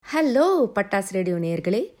Hello பட்டாஸ் radio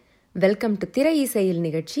நேயர்களே, welcome to திரை இசையில்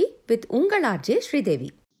நிகழ்ச்சி வித் உங்கள் RJ Sridevi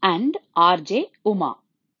and RJ Uma.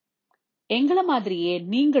 எங்களை மாதிரியே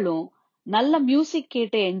நீங்களும் நல்ல மியூசிக்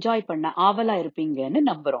கேட்டு என்ஜாய் பண்ண ஆவலா இருப்பீங்கன்னு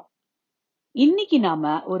நம்புறோம். இன்னைக்கு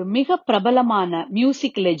நாம ஒரு மிக பிரபலமான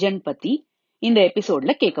மியூசிக் லெஜெண்ட் பத்தி இந்த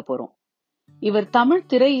எபிசோட்ல கேட்க போறோம். இவர் தமிழ்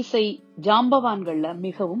திரை இசை ஜாம்பவான்கள்ல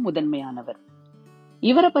மிகவும் முதன்மையானவர்.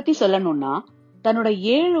 இவரை பத்தி சொல்லணும்னா, தன்னோட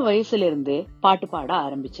 7 வயசுல இருந்து பாட்டு பாட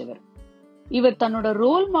ஆரம்பிச்சவர். இவர் தன்னோட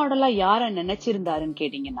ரோல் மாடலா யார நினைச்சிருந்தாருன்னு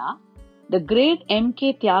கேட்டீங்கன்னா, தி கிரேட் M.K.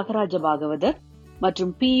 தியாகராஜ பாகவதர்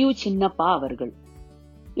மற்றும் P.U. சின்னப்பா அவர்கள்.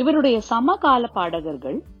 இவருடைய சமகால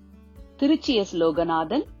பாடகர்கள் திருச்சி S.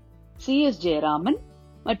 லோகநாதன், C.S. ஜெயராமன்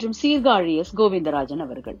மற்றும் சீர்காழி S. கோவிந்தராஜன்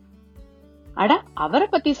அவர்கள். அட, அவரை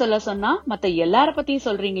பத்தி சொல்ல சொன்னா மத்த எல்லார பத்தி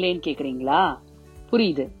சொல்றீங்களேன்னு கேக்குறீங்களா?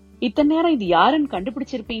 புரியுது. இத்தனை நேரம் இது யாருன்னு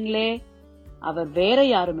கண்டுபிடிச்சிருப்பீங்களே. அவர் வேற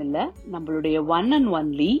யாரும் இல்ல, நம்மளுடைய ஒன் அண்ட்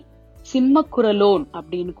ஒன்லி சிம்மக்குரலோன்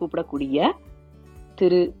அப்படின்னு கூப்பிடக்கூடிய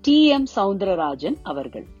திரு TM சௌந்தரராஜன்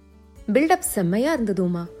அவர்கள். பில்டப் செம்மையா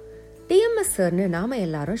இருந்ததுமா. TMS சார்னு நாம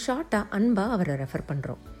எல்லாரும் ஷார்ட்டா அன்பா அவரை ரெஃபர்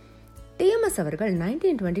பண்றோம். TMS அவர்கள்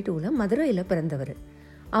 1922 மதுரையில பிறந்தவர்.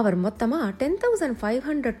 அவர் மொத்தமா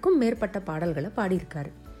 10,500க்கும் மேற்பட்ட பாடல்களை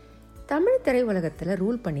பாடியிருக்காரு. தமிழ் திரை உலகத்துல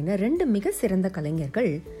ரூல் பண்ணின 2 மிக சிறந்த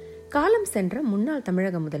கலைஞர்கள் காலம் சென்ற முன்னாள்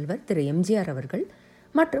தமிழக முதல்வர் திரு MGR அவர்கள்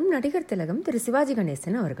மற்றும் நடிகர் திலகம் திரு சிவாஜி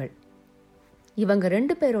கணேசன் அவர்கள். இவங்க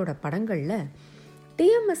 2 பேரோட படங்கள்ல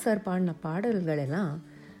TMS சார் பாடின பாடல்கள் எல்லாம்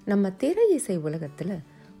நம்ம திரை இசை உலகத்துல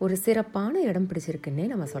ஒரு சிறப்பான இடம் பிடிச்சிருக்குன்னே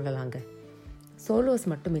நம்ம சொல்லலாங்க. சோலோஸ்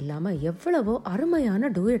மட்டும் இல்லாம எவ்வளவோ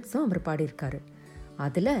அருமையான டூயட்ஸும் அவர் பாடியிருக்காரு.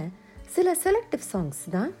 அதுல சில செலக்டிவ் சாங்ஸ்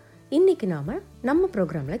தான் இன்னைக்கு நாம நம்ம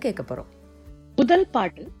ப்ரோக்ராம்ல கேட்க போறோம். முதல்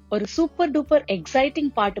பாட்டு ஒரு சூப்பர் டூப்பர் எக்ஸைட்டிங்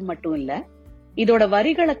பாட்டு மட்டும் இல்ல, இதோட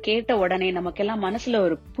வரிகளை கேட்ட உடனே நமக்கெல்லாம் மனசுல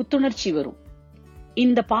ஒரு புத்துணர்ச்சி வரும்.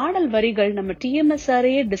 இந்த பாடல் வரிகள் நம்ம TMS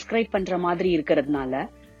சாரையே டிஸ்கிரைப் பண்ற மாதிரி இருக்கிறதுனால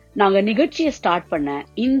நாங்க நிகழ்ச்சியை ஸ்டார்ட் பண்ண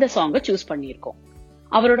இந்த சாங்கை சூஸ் பண்ணியிருக்கோம்.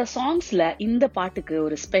 அவரோட சாங்ஸ்ல இந்த பாட்டுக்கு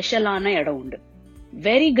ஒரு ஸ்பெஷலான இடம் உண்டு.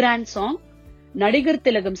 Very grand song. நடிகர்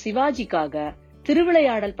திலகம் சிவாஜிக்காக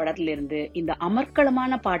திருவிளையாடல் படத்திலிருந்து இந்த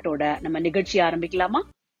அமர்க்களமான பாட்டோட நம்ம நிகழ்ச்சி ஆரம்பிக்கலாமா?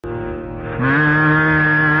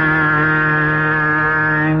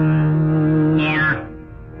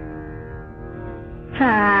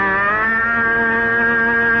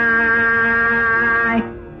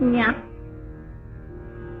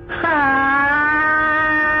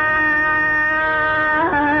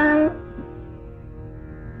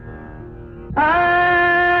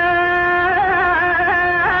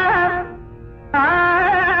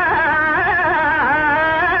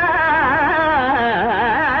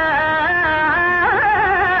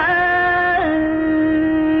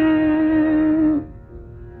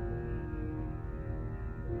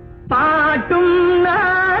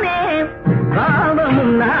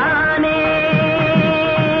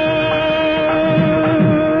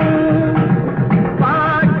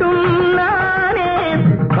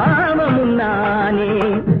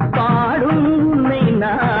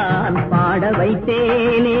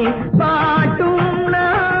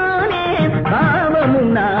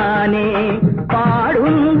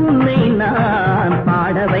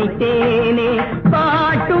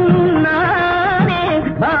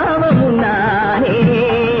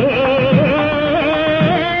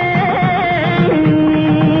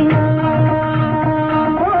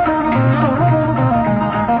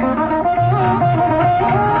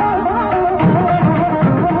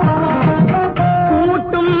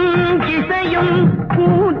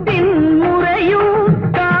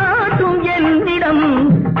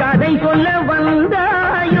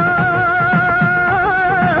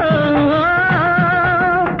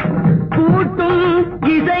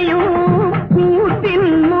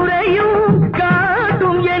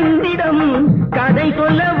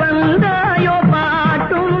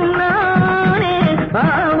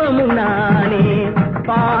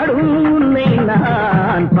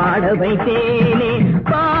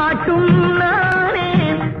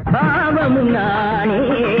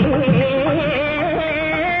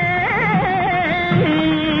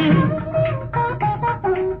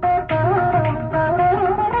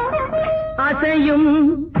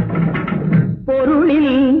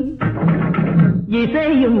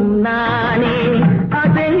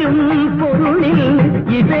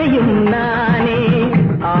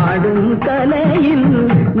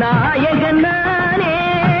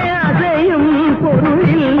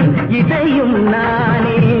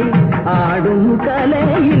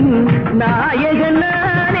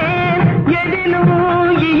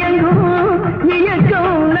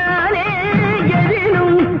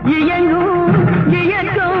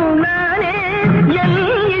 என்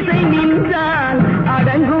இசை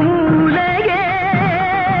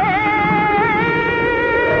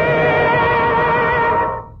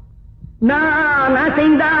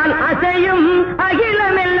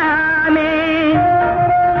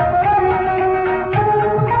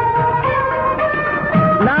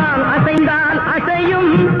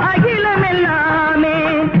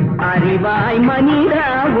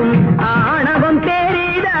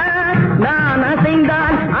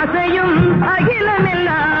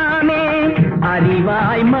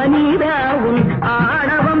அறிவாய் மனிதாவும்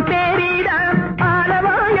ஆணவம் பேரிடா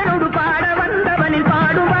ஆளவாயனோடு பாட வந்தவனில்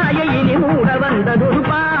பாடுவாயை இனி மூட வந்ததொரு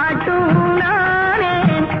பாட்டும் நானே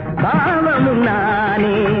பாவமும்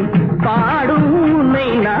நானே பாடும் உன்னை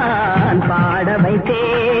நான் பாட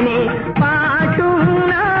வைத்தேனே பாட்டும்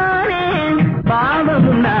நானே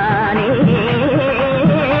பாவமும் நானே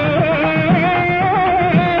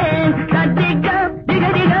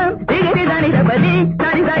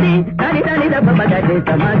Magare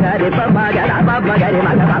pamagare pamagara pamagare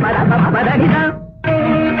magara pamagare da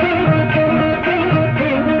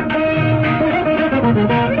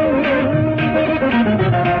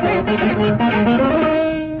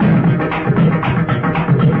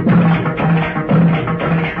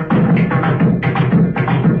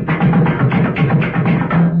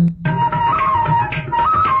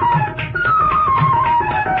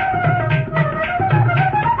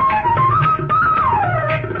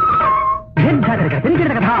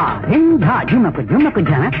झुमक झुमक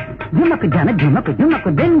जाना झुमक जाना झुमक झुमक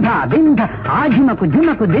बिंधा बिंधा आ झुमक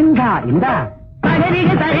झुमक बिंधा इंदा पगरी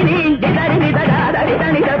के तरिनी के तरिनी दगा दरी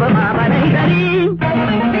तनी जब मामा नहीं करी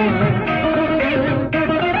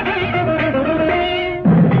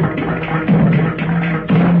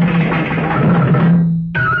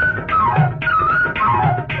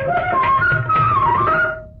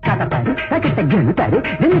kata tadi sakit tegene tadi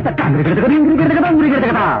ini tak kangri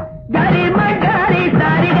gerda dari magari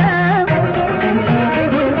tariga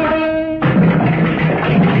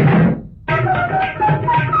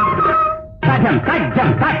kajam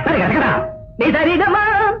tariga ni tariga ma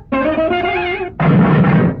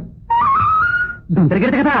dum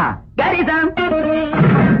tariga garisam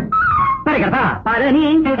tariga parani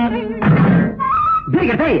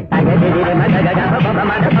tariga taga de magaga papa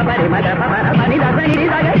mada papa re mada papa pani da ni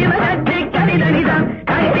da ga ma tikani da ni da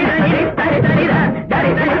tari da ni tari tari da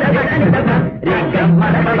dari dari da ni da re ga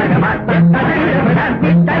mada papa ga ma tari da ma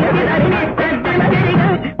tari da ni tari da ni ga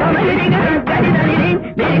papa ni ga tari da ni ni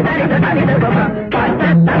tari da ni da papa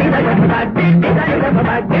tari da ga papa tari da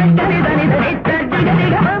papa tari da ni da ni tari da ni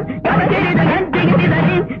ga ma ga tari da ganti ni da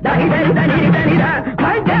ni da ni da ni da ni da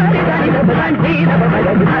ma ga da ni da papa ni da papa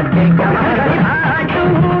ga ma ga ma ga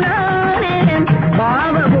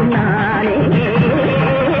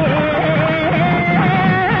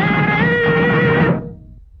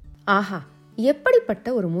ஆஹா, எப்படிப்பட்ட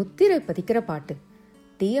ஒரு முத்திரை பதிக்கிற பாட்டு!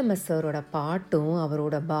 TMS சாரோட பாட்டும்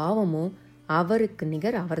அவரோட பாவமும் அவருக்கு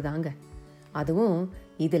நிகர் அவர் தாங்க. அதுவும்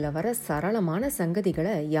இதில் வர சரளமான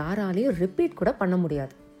சங்கதிகளை யாராலையும் ரிப்பீட் கூட பண்ண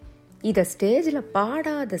முடியாது. இதை ஸ்டேஜில்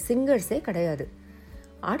பாடாத சிங்கர்ஸே கிடையாது.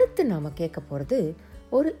 அடுத்து நாம் கேட்க போகிறது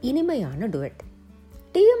ஒரு இனிமையான டுவெட்.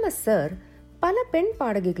 டிஎம்எஸ் சார் பல பெண்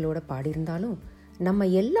பாடகிகளோட பாடியிருந்தாலும் நம்ம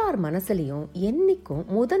எல்லார் மனசுலையும் என்னைக்கும்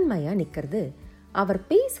முதன்மையாக நிற்கிறது அவர்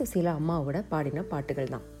பி சுசீலா அம்மாவோட பாடின பாட்டுகள்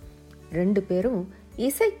தான். 2 பேரும்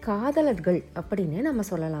இசை காதலர்கள் அப்படின்னு நம்ம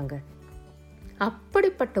சொல்லலாங்க.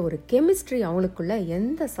 அப்படிப்பட்ட ஒரு கெமிஸ்ட்ரி அவங்களுக்குள்ள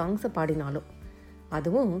எந்த சாங்ஸை பாடினாலும்.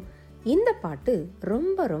 அதுவும் இந்த பாட்டு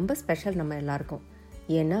ரொம்ப ரொம்ப ஸ்பெஷல் நம்ம எல்லாருக்கும்.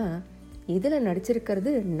 ஏன்னா இதில்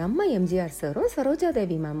நடிச்சிருக்கிறது நம்ம எம்ஜிஆர் சாரும் சரோஜா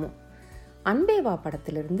தேவி மேமும். அன்பேவா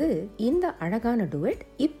படத்திலிருந்து இந்த அழகான டுவெட்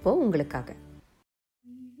இப்போ உங்களுக்காக.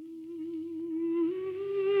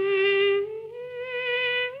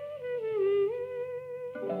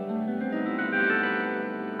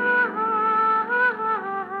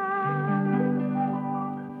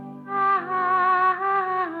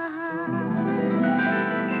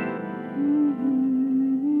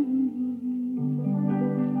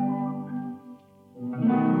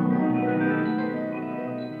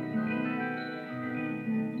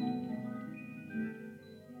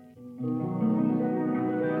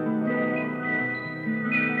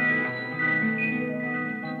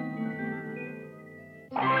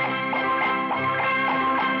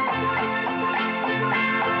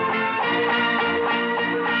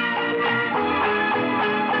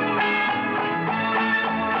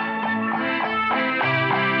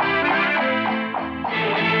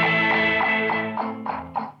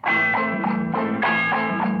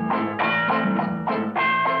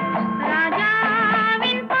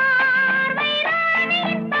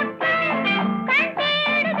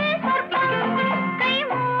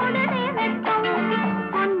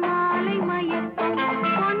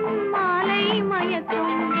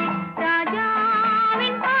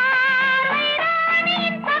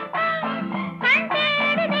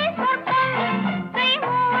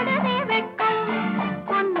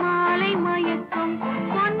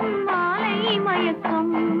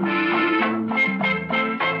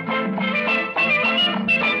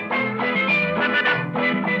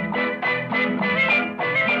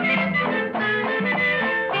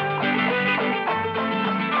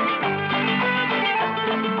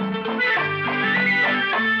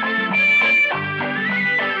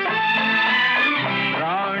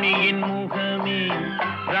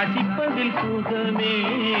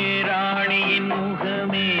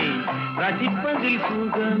 ரசிப்பதில்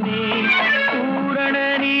சுகமே பூரண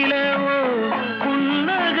நிலவோ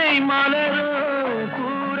புன்னகை மலரோ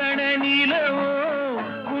பூரண நிலவோ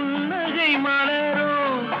புன்னகை மலரோ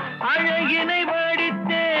அழகினை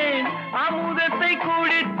வடித்தேன் அமுதத்தை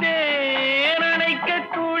குடித்தேன் அணைக்க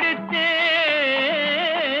குடித்தேன்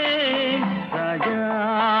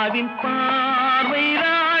ராஜாவின் பார்வை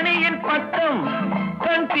ராணியின் பட்டம்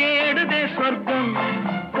கண் தேடுதே சொர்க்கம்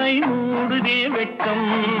கை மூடுதே வெட்கம்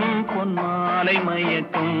பொன்மாலை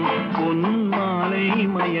மயக்கம் பொன்மாலை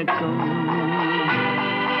மயக்கம்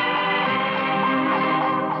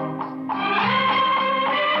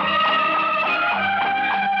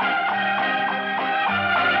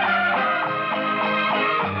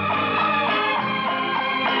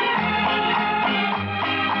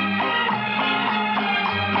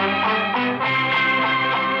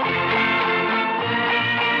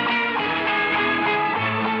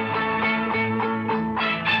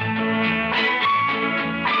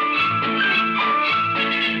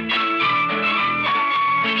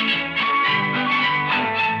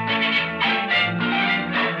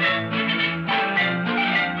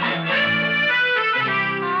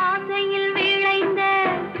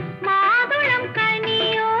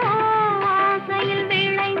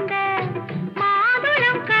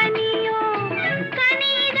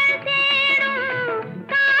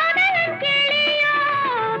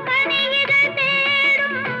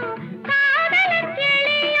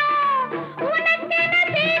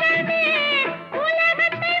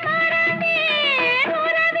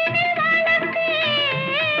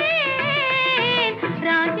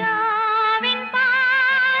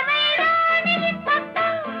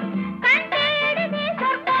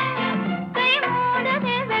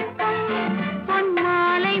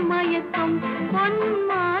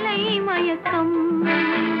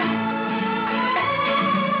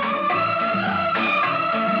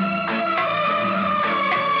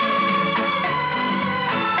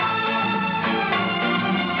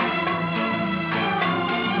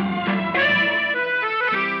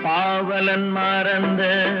பாவலன் மறந்த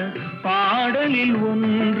பாடலில்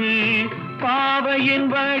ஒன்று பாவையின்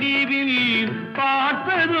வடிவில்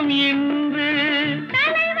பார்த்ததும் இன்று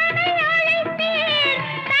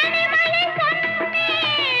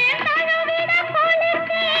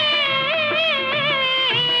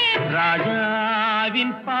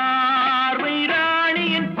ராஜாவின் பார்வை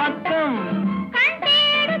ராணியின் பக்கம்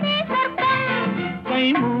கை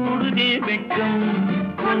மூடுதே வெட்கம்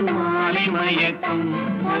பொன்மாலை மயக்கம்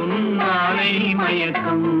பொன்மாலை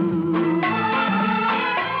மயக்கம்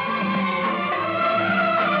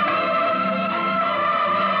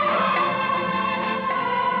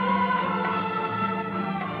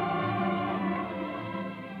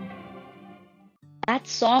That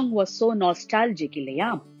song was so nostalgic இல்லையா?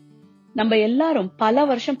 நம்ம எல்லாரும் பல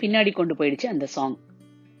வருஷம் பின்னாடி கொண்டு போயிடுச்சு அந்த சாங்.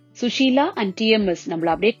 சுஷீலா அண்ட் டிஎம்எஸ்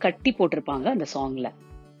நம்மள அப்படியே கட்டி போட்டிருப்பாங்க அந்த சாங்ல.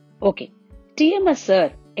 ஓகே, டிஎம்எஸ்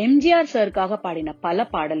சார் எம்ஜிஆர் சாருக்காக பாடின பல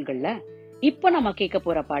பாடல்கள்ல இப்ப நம்ம கேட்க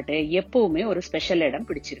போற பாட்டு எப்பவுமே ஒரு ஸ்பெஷல் இடம்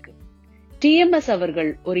பிடிச்சிருக்கு. டிஎம்எஸ்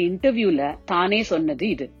அவர்கள் ஒரு இன்டர்வியூல தானே சொன்னது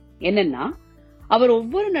இது என்னன்னா, அவர்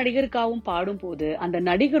ஒவ்வொரு நடிகருக்காகவும் பாடும் போது அந்த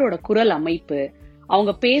நடிகரோட குரல் அமைப்பு,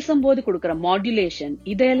 அவங்க பேசும்போது கொடுக்கற மாடுலேஷன்,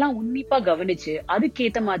 இதெல்லாம் உன்னிப்பா கவனிச்சு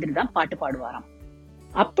அதுக்கேத்த மாதிரி தான் பாட்டு பாடுவாராம்.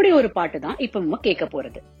 அப்படி ஒரு பாட்டு தான் இப்ப நம்ம கேட்க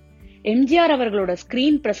போறது. எம்ஜிஆர் அவர்களோட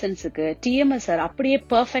ஸ்கிரீன் பிரசன்ஸுக்கு டிஎம்எஸ் சார் அப்படியே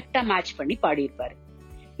பெர்ஃபெக்டா மேட்ச் பண்ணி பாடியிருப்பாரு.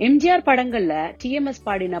 எம்ஜிஆர் படங்கள்ல டிஎம்எஸ்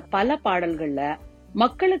பாடின பல பாடல்கள்ல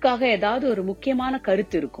மக்களுக்காக ஏதாவது ஒரு முக்கியமான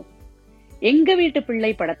கருத்து இருக்கும். எங்க வீட்டு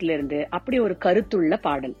பிள்ளை படத்துல இருந்து அப்படி ஒரு கருத்துள்ள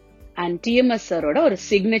பாடல் அண்ட் டிஎம்எஸ் சாரோட ஒரு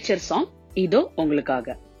சிக்னேச்சர் சாங் இதோ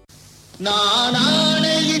உங்களுக்காக. நான்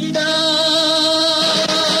ஆணையிட்டா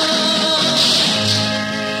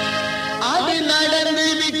அது நடந்து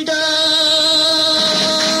விட்டா,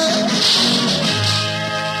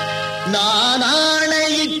 நான்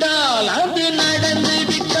ஆணையிட்டால் அது நடந்து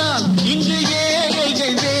விட்டால் இங்கு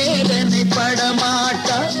ஏழைகள் வேதனை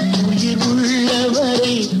படமாட்டா. உயிர்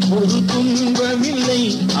உள்ளவரை ஒரு துன்பமில்லை,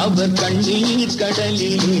 அவர் கண்ணீர்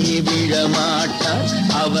கடலிலே விழமாட்டார்,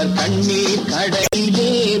 அவர் கண்ணீர் கடலிலே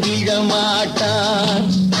விழமாட்டார்.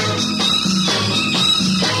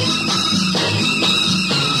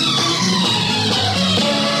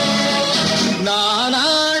 நான்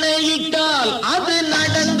ஆணையிட்டால் அது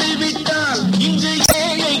நடந்து விட்டால் இன்று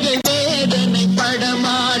ஏழைகள் வேதனை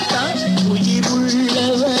படமாட்டார். உயிர்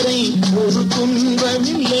உள்ளவரை ஒரு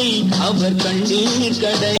துன்பமில்லை, அவர் கண்ணீர்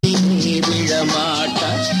கடலிலே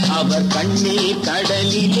விழமாட்டார், அவர் கண்ணீர்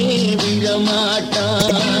கடலிலே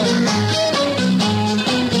விழமாட்டார்.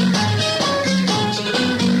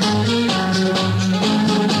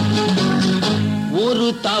 ஒரு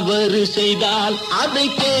தவறு தவறு செய்தால் அதை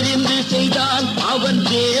தெரிந்து செய்தால் அவன்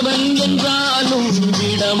தேவன் என்றாலும்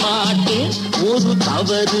விடமாட்டேன். ஒரு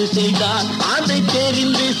தவறு செய்தால் அதை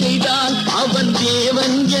தெரிந்து செய்தால் அவன்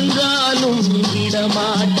தேவன் என்றாலும்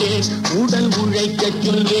விடமாட்டேன். உடல் உழைக்கச்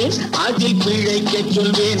சொல்வேன், அதில் பிழைக்கச்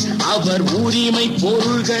சொல்வேன், அவர் உரிமை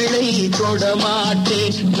பொருள்களை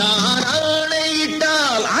தொடமாட்டேன். நான்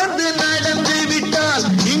ஆணையிட்டால் அது நடந்து விட்டால்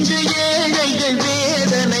இன்று ஏழைகள்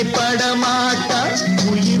வேதனை படமாட்டார்.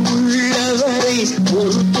 உயிர் உள்ளவரை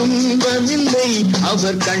ஒரு துன்பமில்லை,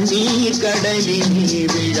 அவர் கண்ணீர் கடலிலே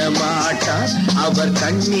விழமாட்டார். அவர்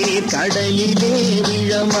கண்ணீர் கடலிலே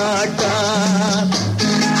விழமாட்டார்.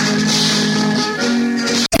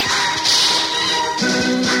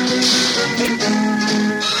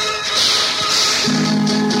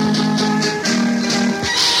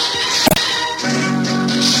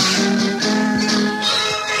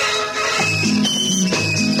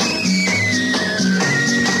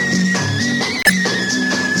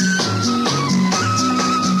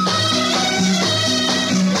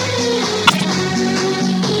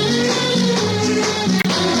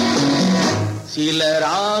 சிலர்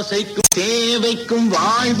ஆசைக்கும் தேவைக்கும்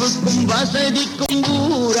வாழ்வுக்கும் வசதிக்கும்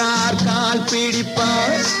ஊரார் கால்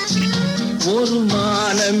பிடிப்பார். ஒரு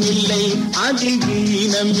மானம் இல்லை, அதில்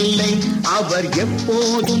ஈனம் இல்லை, அவர்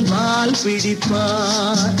எப்போதும் கால்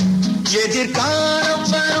பிடிப்பார். எதிர்காலம்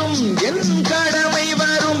வரும், என் கடமை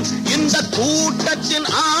வரும், இந்த கூட்டத்தின்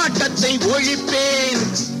ஆட்டத்தை ஒழிப்பேன்.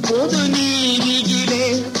 பொது நீதியிலே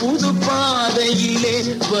புது பாதையிலே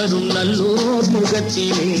வரும் நல்லோர்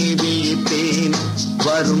முகத்திலே விழிப்பேன்.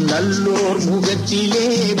 வரும் நல்லோர் முகத்திலே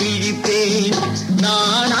விழிப்பேன்.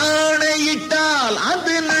 நான் ஆணையிட்டால்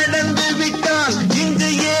அது நடந்து விட்டால் இங்கு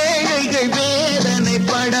ஏழைகள் வேதனை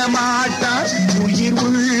படமாட்டார். உயிர்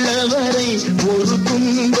உள்ளவரை ஒரு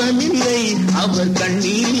துன்பமில்லை, அவர்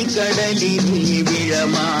கண்ணீர் கடலிலே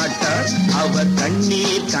விழமாட்டார். அவர்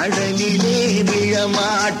கண்ணீர் கடலிலே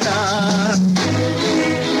விழமாட்டார்.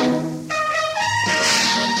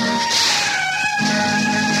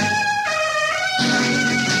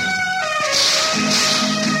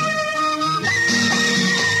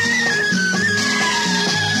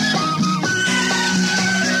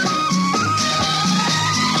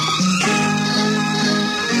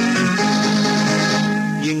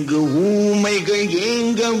 இங்கு ஊமைகள்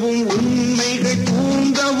ஏங்கவும் உண்மைகள்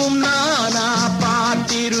தூங்கவும் நானா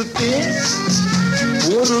பார்த்திருப்பேன்.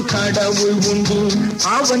 ஒரு கடவுள் உண்டு,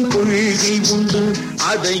 அவன் கொள்கை உண்டு,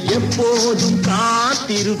 அதை எப்போதும்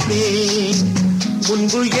காத்திருப்பேன்.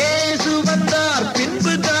 முன்பு இயேசு வந்தார்,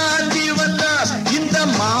 பின்பு காந்தி வந்தார், இந்த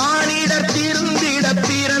மானிடர் திருந்திட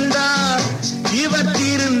பிறந்தார். இவர்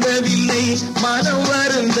திருந்தவில்லை, மனம்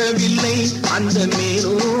வருந்தவில்லை, அந்த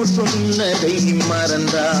மேலோர் சொன்னதை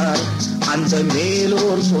மறந்தார். அந்த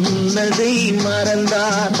மேலோர் சொன்னதை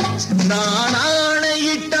மறந்தார். நான்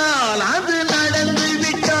ஆணையிட்டால் அது நடந்து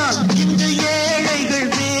விட்டால் இந்த ஏழைகள்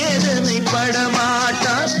வேதனை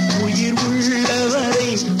படமாட்டார். உயிர் உள்ளவரை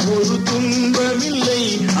ஒரு துன்பமில்லை,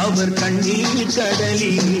 அவர் கண்ணீர்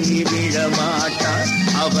கடலிலே விழமாட்டார்.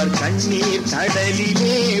 அவர் கண்ணீர்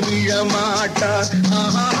கடலிலே விழமாட்டார்.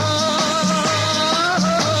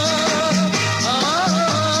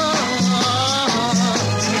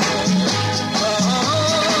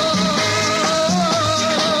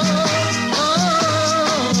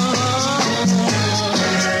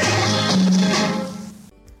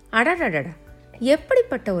 அடடடடா,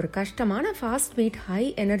 எப்படிப்பட்ட ஒரு கஷ்டமான ஃபாஸ்ட் பீட் ஹை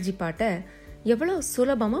எனர்ஜி பாட்டை எவ்வளோ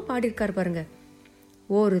சுலபமாக பாடியிருக்கார் பாருங்க.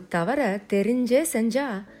 ஒரு தவற தெரிஞ்சே செஞ்சா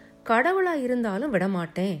கடவுளா இருந்தாலும்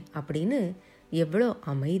விடமாட்டேன் அப்படின்னு எவ்வளோ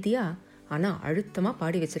அமைதியா ஆனால் அழுத்தமாக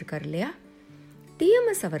பாடி வச்சிருக்காரு இல்லையா?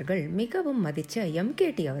 டிஎம்எஸ் அவர்கள் மிகவும் மதித்த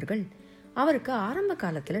எம்கேடி அவர்கள் அவருக்கு ஆரம்ப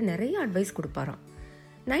காலத்தில் நிறைய அட்வைஸ் கொடுப்பாராம்.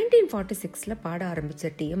 1946 பாட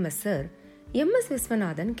ஆரம்பித்த டிஎம்எஸ் சார் எம்எஸ்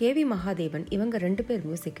விஸ்வநாதன், கேவி மகாதேவன் இவங்க 2 பேர்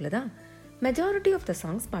மியூசிக்கில் தான் மெஜாரிட்டி ஆஃப் த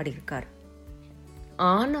சாங்ஸ் பாடியிருக்கார்.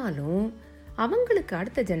 ஆனாலும் அவங்களுக்கு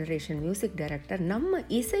அடுத்த ஜெனரேஷன் மியூசிக் டைரக்டர் நம்ம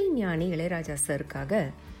இசை ஞானி இளையராஜா சாருக்காக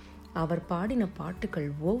அவர் பாடின பாட்டுகள்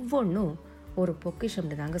ஒவ்வொன்றும் ஒரு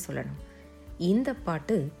பொக்கிஷம்னு தாங்க சொல்லணும். இந்த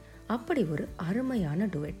பாட்டு அப்படி ஒரு அருமையான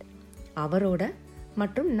டுவெட், அவரோட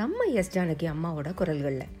மற்றும் நம்ம எஸ் ஜானகி அம்மாவோட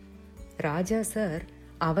குரல்களில். ராஜா சார்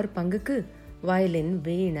அவர் பங்குக்கு வயலின்,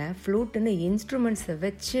 வீணை, ஃப்ளூட்டுன்னு இன்ஸ்ட்ருமெண்ட்ஸை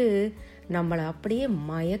வச்சு நம்மளை அப்படியே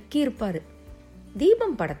மயக்கி இருப்பார்.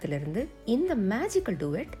 தீபம் படத்திலிருந்து இந்த மேஜிக்கல்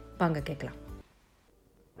டுவெட் வாங்க கேட்கலாம்.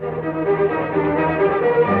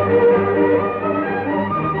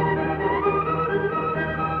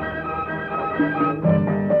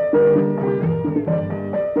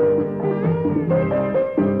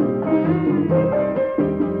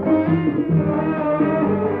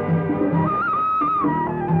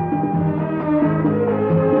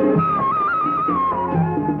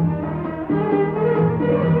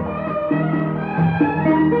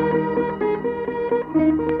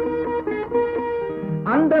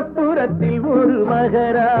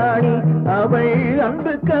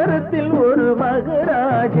 கரத்தில் ஒரு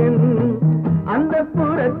மகராஜன், அந்த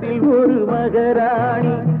புறத்தில் ஒரு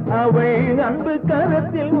மகராணி. அவள் அன்பு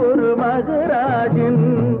கரத்தில் ஒரு மகராஜன்.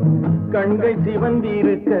 கண்கள்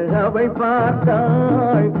சிவந்திருக்க அவள்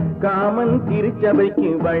பார்த்தாள், காமன் திருச்சபைக்கு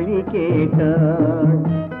வழி கேட்டாள்.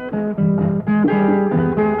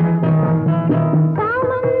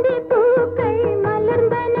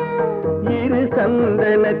 இரு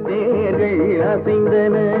சந்தன தேர்கள்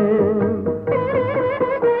அசைந்தன.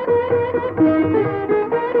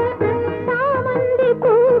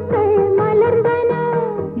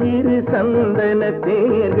 இரு சந்தன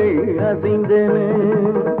தேர்கள் அசைந்தன.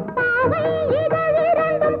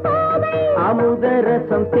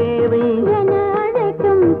 அமுதரசம் தேவை என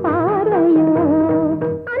அழைக்கும் பார்வையோ.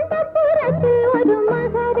 அந்த புறத்தில் ஒரு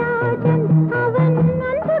மகராஜன், அவன்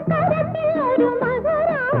அந்த கரத்தில் ஒரு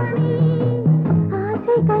மகராணி.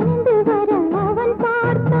 ஆசை கனிந்து வர அவன்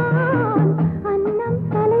பார்த்தான், அன்னம்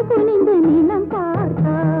தலை குனிந்து நிலம்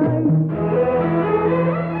பார்த்தாள்.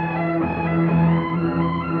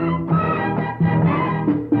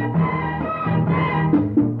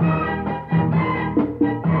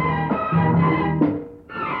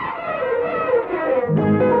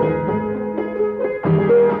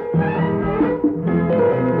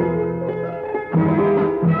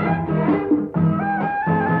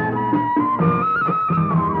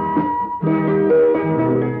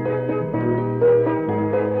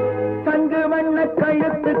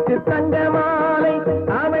 கழுத்துக்கு தங்க மாலை,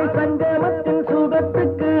 அவை சங்கமத்தின்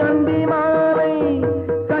சுகத்துக்கு அந்தி மாலை.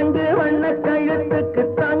 சங்கு வண்ண கழுத்துக்கு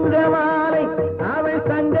தங்க மாலை, அவை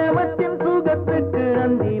சங்கமத்தின் சுகத்துக்கு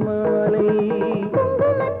அந்தி மாலை.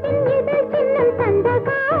 குங்குமத்தின் இதழ் சின்னம் தந்த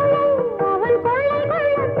காலை, அவன் கொள்ளை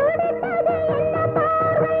கொள்ள துடித்தது என்ன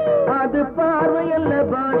பார்வை. அது பார்வை அல்ல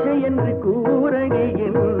பாஷை என்று கூறகை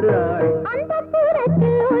என்றாள். அந்த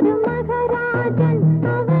புறத்தில் ஒரு மகராஜன்,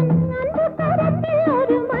 அவன்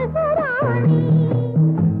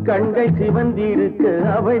கண்கள் சிவந்திருக்க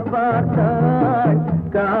அவள் பார்த்தாள்,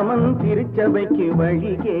 காமன் திருச்சபைக்கு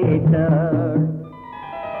வழி கேட்டாள்.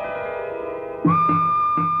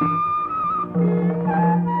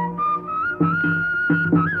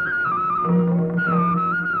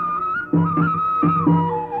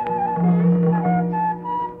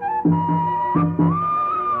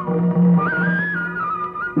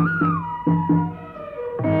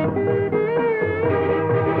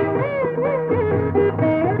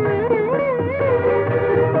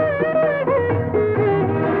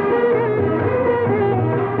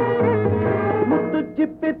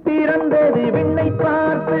 திறந்தது விண்ணை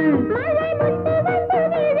பார்த்து,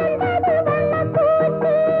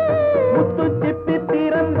 முத்து சிப்பி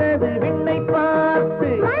திறந்தது விண்ணை பார்த்து.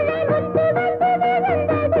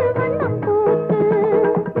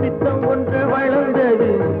 பித்தம் ஒன்று வளர்ந்தது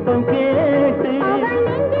முத்தம் கேட்டு,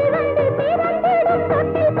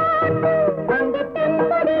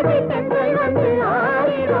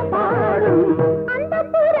 ஆயிரம் பாடும். அந்த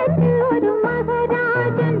புறத்தில் ஒரு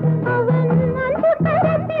மகராஜன்,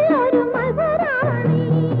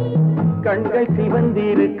 கண்கள்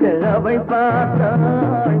சிவந்திருக்க அவள்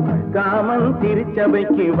பார்த்தாள், காமன்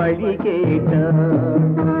திருச்சபைக்கு வழி கேட்டாள்.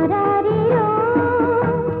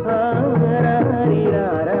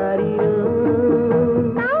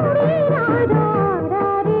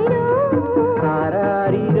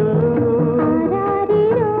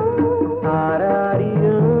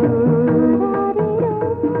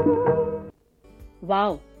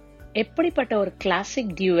 வாவ், எப்படிப்பட்ட ஒரு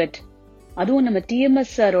கிளாசிக் டியூட். அதுவும் நம்ம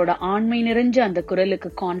டிஎம்எஸ் சாரோட ஆண்மை நிறைஞ்ச அந்த குரலுக்கு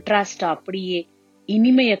கான்ட்ராஸ்டா அப்படியே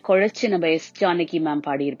இனிமைய குழைச்சு நம்ம எஸ் ஜானகி மேம்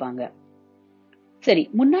பாடியிருப்பாங்க. சரி,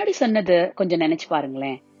 முன்னாடி சொன்னது கொஞ்சம் நினைச்சு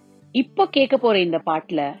பாருங்களேன். இப்ப கேட்க போற இந்த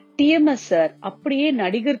பாட்டுல டிஎம்எஸ் சார் அப்படியே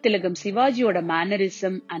நடிகர் திலகம் சிவாஜியோட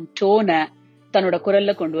மேனரிசம் அண்ட் டோனை தன்னோட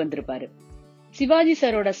குரல்ல கொண்டு வந்திருப்பாரு. சிவாஜி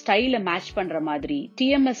சாரோட ஸ்டைல மேட்ச் பண்ற மாதிரி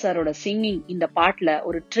டிஎம்எஸ் சாரோட சிங்கிங் இந்த பாட்டுல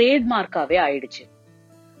ஒரு ட்ரேட்மார்க்காவே ஆயிடுச்சு.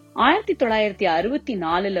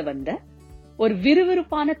 1964 வந்த ஒரு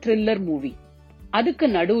விறுவிறுப்பான த்ரில்லர் மூவி, அதுக்கு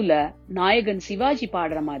நடுவுல நாயகன் சிவாஜி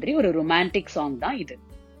பாடுற மாதிரி ஒரு ரொமான்டிக் சாங் தான் இது.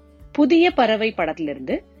 புதிய பறவை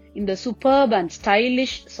படத்திலிருந்து இந்த சூப்பர்ப் அண்ட்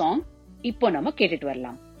ஸ்டைலிஷ் சாங் இப்போ நம்ம கேட்டுட்டு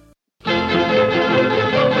வரலாம்.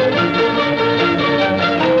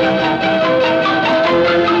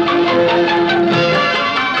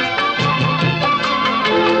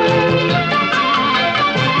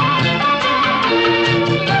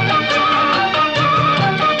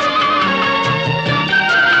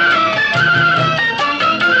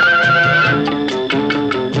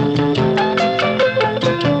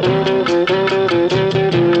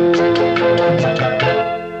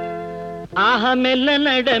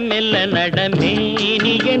 மெல்ல நட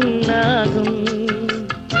மேனி என்னாகும்,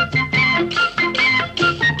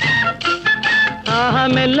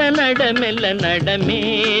 மெல்ல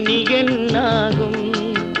நடமேனி என்னாகும்,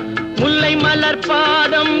 முல்லை மலர்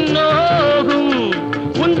பாதம் நோகும்,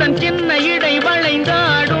 உந்தன் சின்ன இடை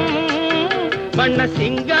வளைந்தாடும், வண்ண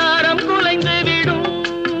சிங்காரம் குலைந்து விடும்.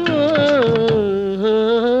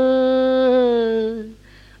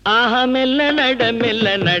 ஆஹா மெல்ல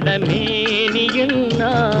நடமேனி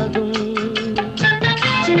என்னாகும்.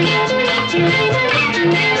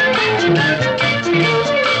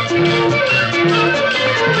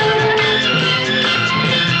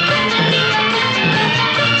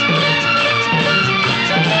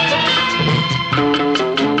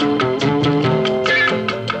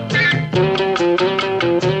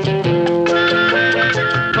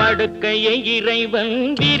 படுக்கையை இறைவன்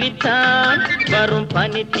விரித்தான், வரும்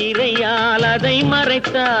பனித்திரையால் அதை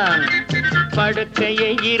மறைத்தான்.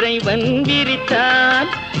 படுக்கையை இறைவன் விரித்தான்,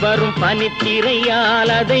 வரும்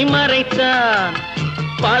பனித்திரையால் அதை மறைத்தான்.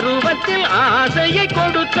 பருவத்தில் ஆசையை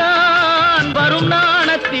கொடுத்தான், வரும்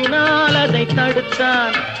நாணத்தினால் அதை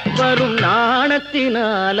தடுத்தான், வரும்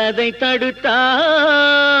நாணத்தினால் அதை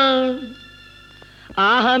தடுத்தான்.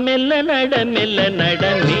 ஆஹ மெல்ல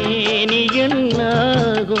நடமேனி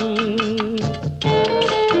என்னாகும்.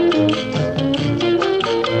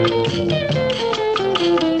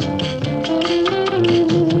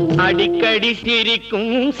 அடிக்கடி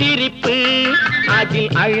சிரிக்கும் சிரிப்பு,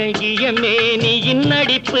 அதில் அழகிய மேனியின்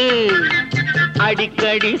நடிப்பு.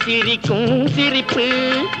 அடிக்கடி சிரிக்கும் சிரிப்பு,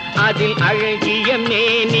 அதில் அழகிய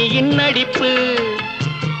மேனியின் நடிப்பு.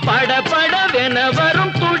 படபடவென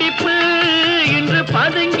வரும் துடிப்பு, இன்று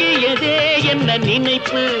பதுங்கியதே என்ன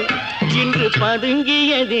நினைப்பு, இன்று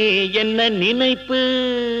பதுங்கியதே என்ன நினைப்பு.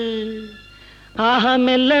 ஆஹா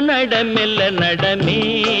மெல்ல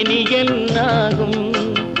நடமேனி என்னாகும்,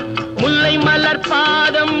 முல்லை மலர்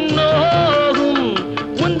பாதம் நோகும்,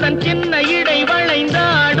 உந்தன் சின்ன இடை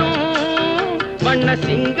வளைந்தாடும், வண்ண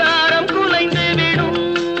சிங்காரம் குலைந்து விடும்.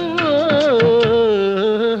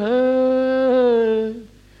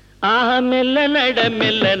 ஆஹா மெல்ல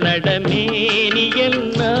நடமேனி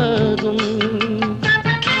என்னாகும்.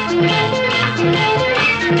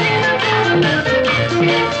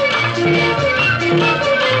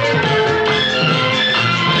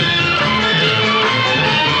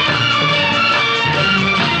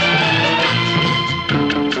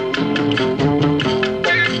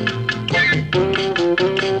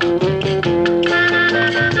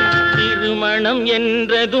 திருமணம்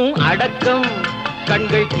என்றதும் அடக்கம்,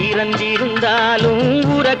 கண்கள் திறந்திருந்தாலும்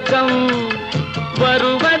உறக்கம்.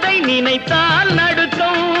 வருவதை நினைத்தால்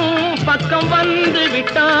நடுக்கம், பக்கம் வந்து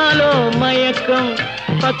விட்டாலோ மயக்கம்,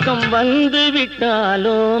 பக்கம் வந்து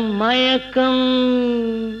விட்டாலோ மயக்கம்.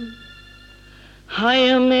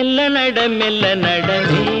 ஹயமெல்ல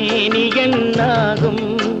நடமேனி என்னாகும்,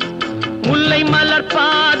 முல்லை மலர்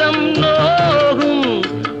பாதம் நோகும்,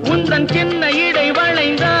 உந்தன் சின்ன இடை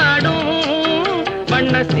வளைந்தாடும்,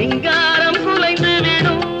 வண்ண சிங்காரம் குலைந்து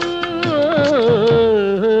விடும்.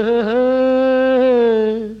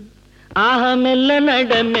 ஆஹ மெல்ல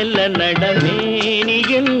நடமேனி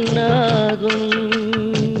என்னாகும்.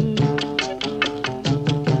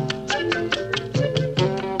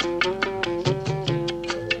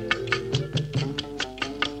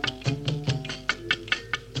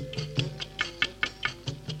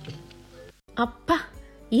 அப்பா,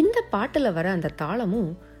 இந்த பாட்டுல வர அந்த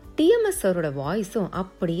தாளமும் டிஎம்எஸ் சாரோட வாய்ஸும்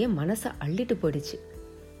அப்படியே மனசை அள்ளிட்டு போயிடுச்சு.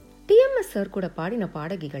 டிஎம்எஸ் சார் கூட பாடின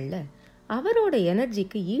பாடகிகள்ல அவரோட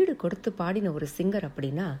எனர்ஜிக்கு ஈடு கொடுத்து பாடின ஒரு சிங்கர்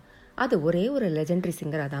அப்படின்னா அது ஒரே ஒரு லெஜெண்டரி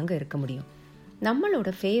சிங்கரா தாங்க இருக்க முடியும். நம்மளோட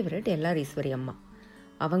ஃபேவரட் எல்லாரீஸ்வரி அம்மா.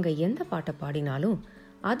 அவங்க எந்த பாட்டை பாடினாலும்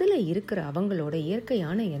அதுல இருக்கிற அவங்களோட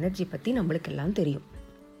இயற்கையான எனர்ஜி பத்தி நம்மளுக்கெல்லாம் தெரியும்,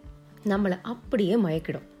 நம்மளை அப்படியே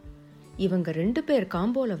மயக்கிடும். இவங்க 2 பேர்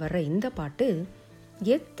காம்போல வர்ற இந்த பாட்டு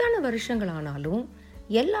எத்தனை வருஷங்கள் ஆனாலும்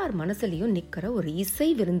எல்லார் மனசுலயும் நிக்கிற ஒரு இசை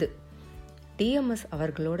விருந்து. டிஎம்எஸ்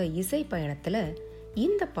அவர்களோட இசை பயணத்துல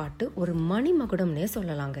இந்த பாட்டு ஒரு மணிமகுடம்னே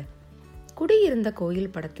சொல்லலாங்க. குடியிருந்த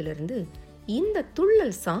கோயில் படத்திலிருந்து இந்த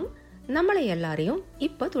துள்ளல் சாங் நம்மளை எல்லாரையும்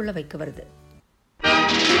இப்ப துள்ள வைக்க வருது.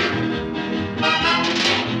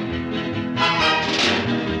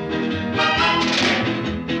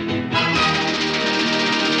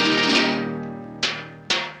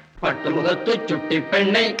 பட்டுமுகத்து சுட்டி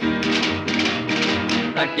பெண்ணை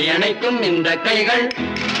கட்டி அணைக்கும் இந்த கைகள்,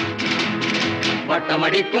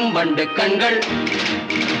 வட்டமடிக்கும் வண்டு கண்கள்,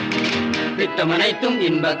 திட்டமனைத்தும்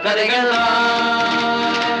இன்ப கதைகள்.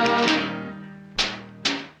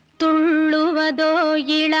 துள்ளுவதோ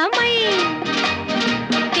இளமை,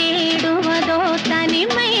 தேடுவதோ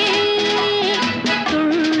தனிமை.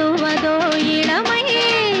 துள்ளுவதோ இளமை,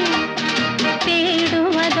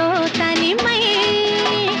 தேடுவதோ தனிமை.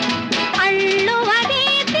 அள்ளுவதே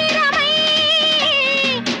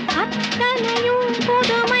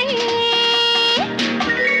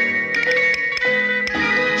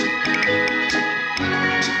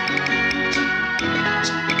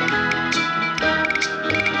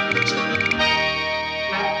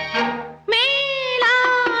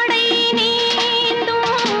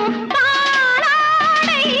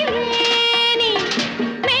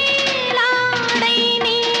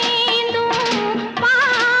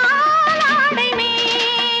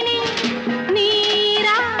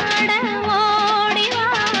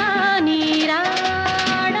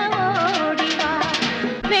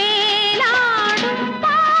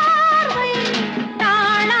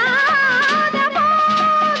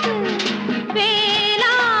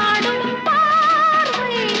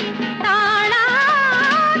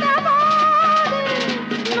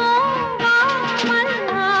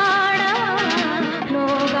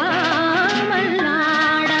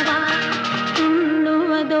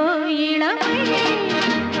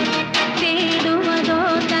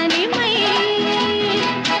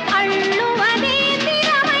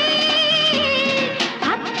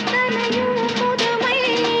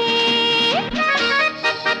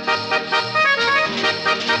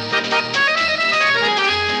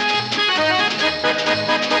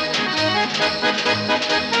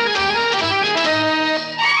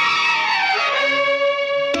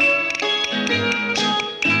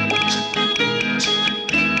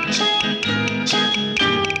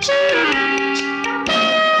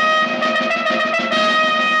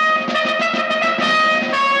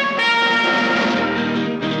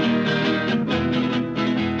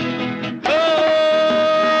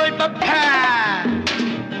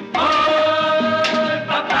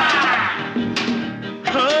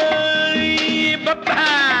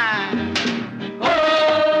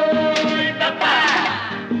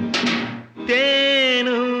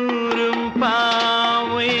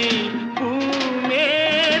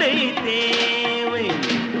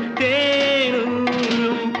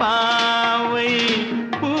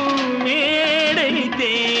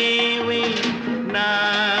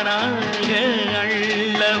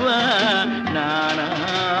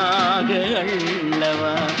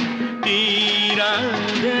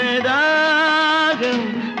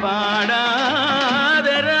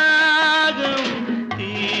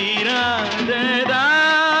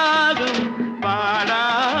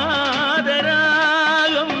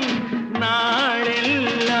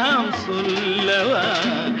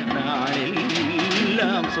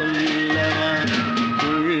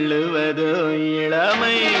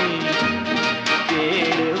இளமை,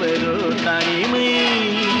 தேடுவதோ தனிமை,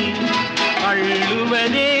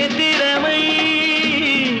 அள்ளுவதே திறமை,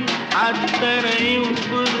 அத்தனையும்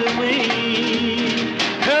புதுமை.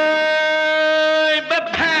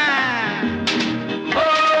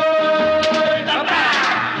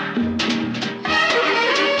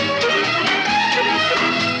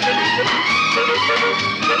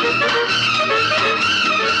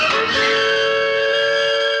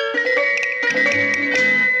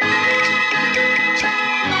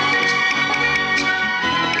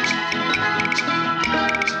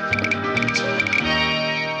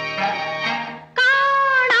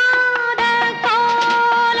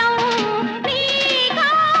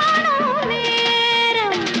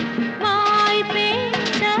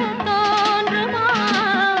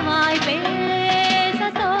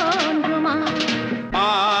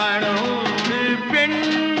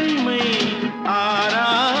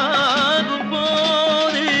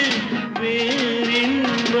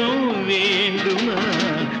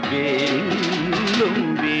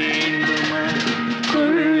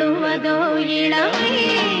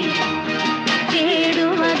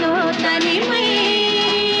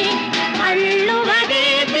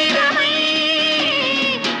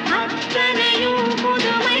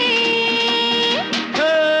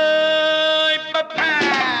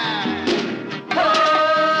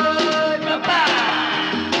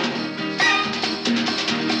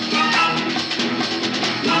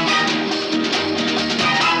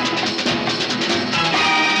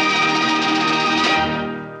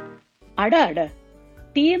 அட அட,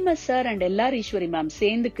 TMS sir and LR Eswari ma'am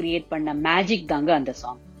சேர்ந்து கிரியேட் பண்ண மேஜிக் தாங்க அந்த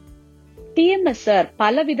சாங். டிஎம்எஸ் சார்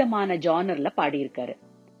பலவிதமான ஜானர்ல பாடியிருக்காரு.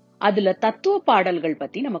 அதுல தத்துவ பாடல்கள்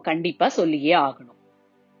பத்தி நம்ம கண்டிப்பா சொல்லியே ஆகணும்.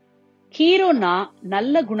 ஹீரோனா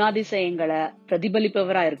நல்ல குணாதிசயங்களை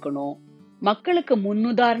பிரதிபலிப்பவரா இருக்கணும், மக்களுக்கு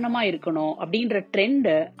முன்னுதாரணமா இருக்கணும் அப்படின்ற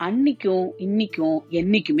ட்ரெண்ட் அன்னைக்கும் இன்னைக்கும்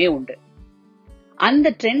என்னைக்குமே உண்டு.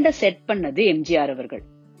 அந்த ட்ரெண்ட செட் பண்ணது எம்ஜிஆர் அவர்கள்.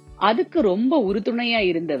 அதுக்கு ரொம்ப உறுதுணையா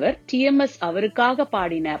இருந்தவர் டிஎம்எஸ் அவருக்காக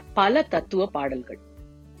பாடின பல தத்துவ பாடல்கள்.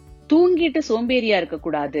 தூங்கிட்டு சோம்பேறியா இருக்க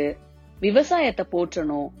கூடாது, விவசாயத்தை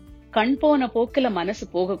போற்றணும், கண் போன போக்குல மனசு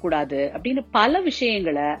போக கூடாது அப்படின்னு பல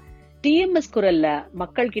விஷயங்களை டிஎம்எஸ் குரல்ல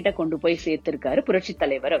மக்கள் கிட்ட கொண்டு போய் சேர்த்திருக்காரு புரட்சி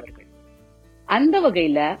தலைவர் அவர்கள். அந்த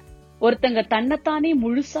வகையில ஒருத்தங்க தன்னைத்தானே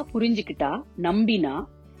முழுசா புரிஞ்சுக்கிட்டா, நம்பினா,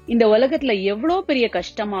 இந்த உலகத்துல எவ்வளவு பெரிய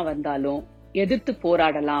கஷ்டமா வந்தாலும் எதிர்த்து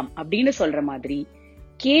போராடலாம் அப்படின்னு சொல்ற மாதிரி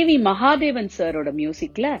கேவி மகாதேவன் சாரோட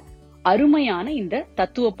மியூசிக்ல அருமையான இந்த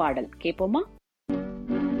தத்துவ பாடல் கேப்போமா?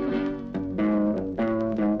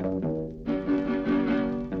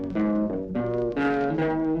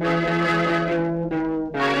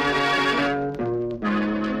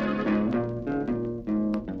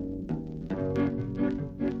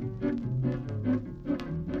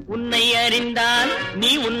 உன்னை அறிந்தால்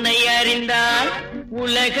நீ உன்னை அறிந்தால்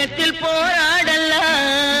உலகத்தில் போராடலாம்,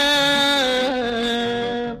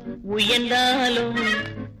 உயர்ந்தாலும்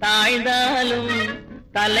தாழ்ந்தாலும்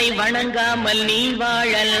தலை வணங்காமல் நீ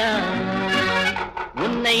வாழலாம்.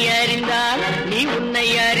 உன்னை அறிந்தால் நீ உன்னை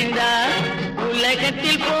அறிந்தால்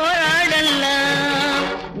உலகத்தில் போராடலாம்,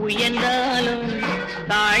 உயர்ந்தாலும்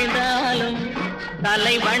தாழ்ந்தாலும்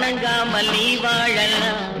தலை வணங்காமல் நீ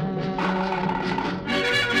வாழலாம்.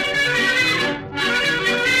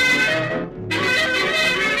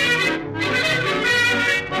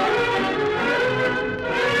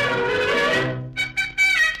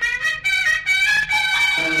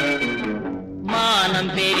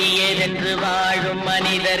 பெரியதென்று வாழும்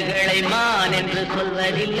மனிதர்களை மான் என்று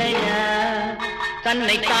சொல்வதில்லையா?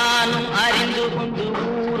 தன்னை தானும் அறிந்து கொண்டு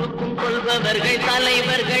ஊருக்கும் கொள்பவர்கள்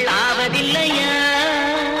தலைவர்கள் ஆவதில்லையா?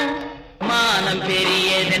 மானம்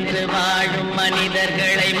பெரியதென்று வாழும்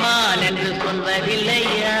மனிதர்களை மான் என்று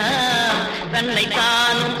சொல்வதில்லையா? தன்னை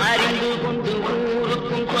தானும் அறிந்து கொண்டு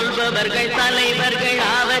ஊருக்கும் கொள்பவர்கள் தலைவர்கள்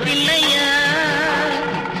ஆவதில்லையா?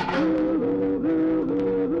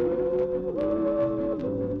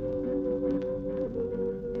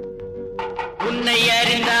 உன்னை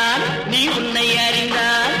அறிந்தால் நீ உன்னை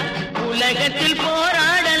அறிந்தால் உலகத்தில்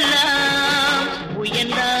போராடலாம்,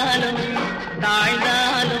 உயர்ந்தாலும்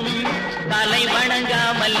தாழ்ந்தாலும் தலை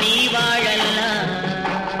வணங்காமல் நீ வாழலாம்.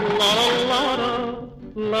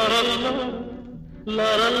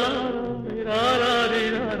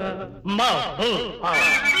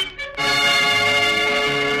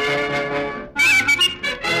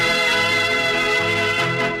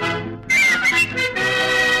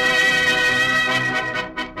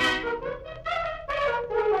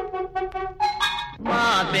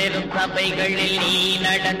 மாபெரும் சபைகளில் நீ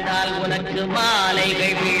நடந்தால் உனக்கு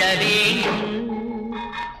மாலைகள் விழ வேண்டும்,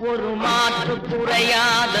 ஒரு மாற்று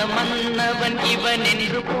குறையாத மன்னவன் இவன்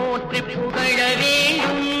என்று போற்றி புகழ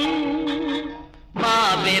வேண்டும்.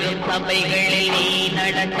 மாபெரும் சபைகளில் நீ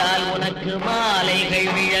நடந்தால் உனக்கு மாலைகள்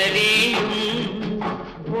விழ வேண்டும்.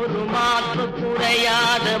 ஒரு மாற்று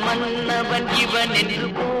குறையாத மன்னவன் இவன் என்று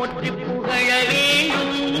போற்றி புகழ வேண்டும்.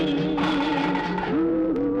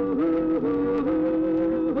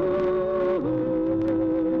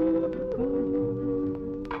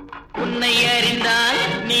 உன்னை அறிந்தால்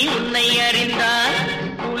நீ உன்னை அறிந்தால்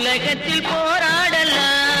உலகத்தில்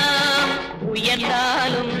போராடலாம்.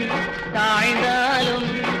 உயர்ந்தாலும் தாழ்ந்தாலும்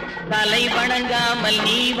தலை வணங்காமல்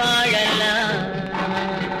நீ வாழலாம்.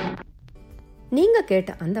 நீங்க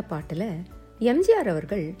கேட்ட அந்த பாட்டுல எம்ஜிஆர்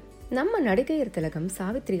அவர்கள் நம்ம நடிகையர் திலகம்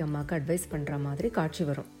சாவித்ரி அம்மாவுக்கு அட்வைஸ் பண்ற மாதிரி காட்சி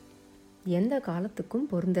வரும். எந்த காலத்துக்கும்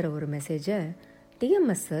பொருந்துற ஒரு மெசேஜை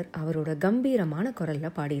டிஎம்எஸ் சார் அவரோட கம்பீரமான குரல்ல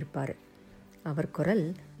பாடியிருப்பாரு. அவர் குரல்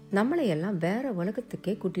நம்மளையெல்லாம் வேற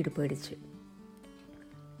உலகத்துக்கே கூட்டிட்டு போயிடுச்சு.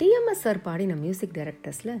 டிஎம்எஸ் சார் பாடின மியூசிக்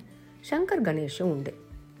டைரக்டர்ஸ்ல சங்கர் கணேஷும் உண்டு.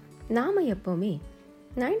 நாம எப்பவுமே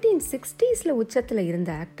 1960s உச்சத்துல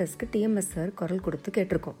இருந்த ஆக்டர்ஸ்க்கு டிஎம்எஸ் சார் குரல் கொடுத்து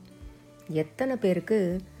கேட்டிருக்கோம். எத்தனை பேருக்கு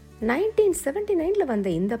 1979 வந்த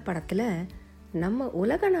இந்த படத்துல நம்ம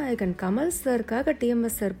உலக நாயகன் கமல் சாருக்காக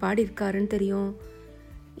டிஎம்எஸ் சார் பாடியிருக்காருன்னு தெரியும்.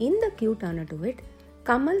 இந்த கியூட்டான duet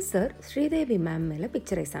Kamal sir Sridevi ma'am மேல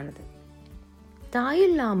பிக்சரைஸ் ஆனது.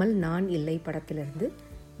 தாயில்லாமல் நான் இல்லை படத்திலிருந்து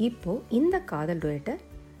இப்போ இந்த காதல் டுவெட்டை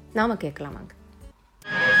நாம கேட்கலாம் வாங்க.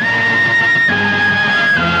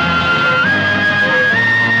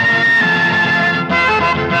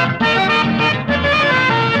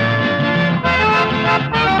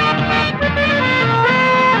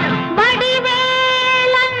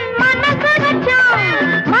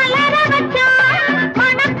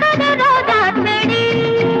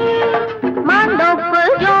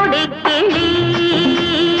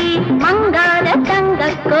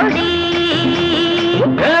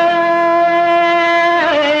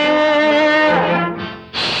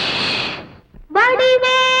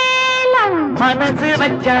 மனசு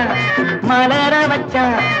வச்சா மலர வச்சா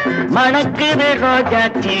மணக்குது ரோஜா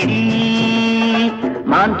செடி.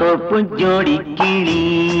 மாந்தோப்பு ஜோடி கிளி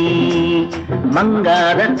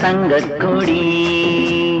மங்காத தங்க கொடி.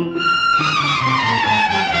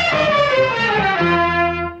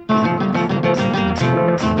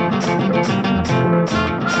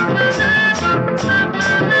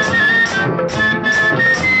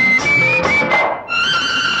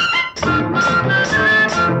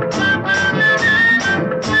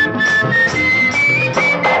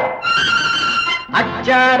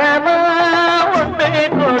 அச்சாரமா ஒன்று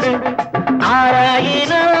கொடு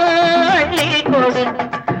ஆராயிரம் அள்ளி கொடு.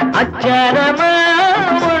 அச்சாரமா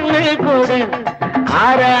ஒன்று கொடு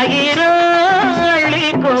ஆராயிரம் அள்ளி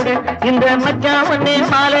கொடு. இந்த மச்சான் ஒன்னே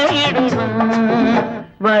மாலையிடுவான்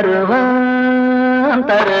வருவான்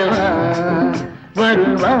தருவான்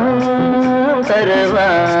வருவான்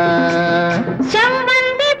தருவான்.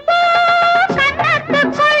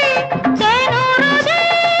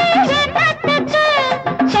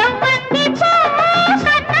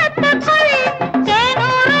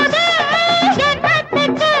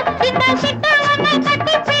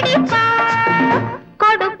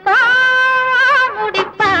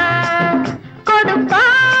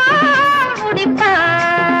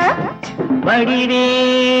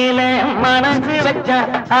 வடிவேல மனசு வச்சா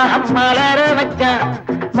மலர வச்சா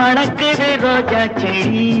மணக்குது ரோஜா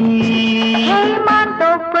செடி.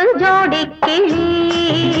 மாந்தோப்பு ஜோடி கிளி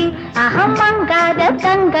அகம் மங்காத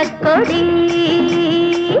தங்க கொடி.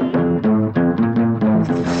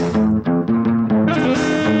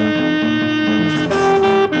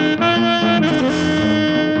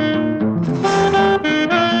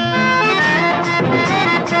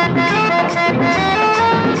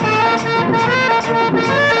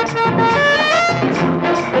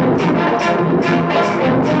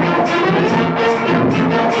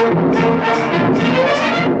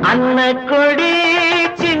 அன்ன கொடி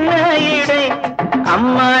சின்ன இடை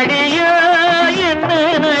அம்மாடியோ என்ன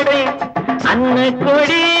நடை. அன்ன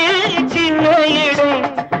கொடி சின்ன இடை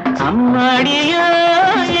அம்மாடியோ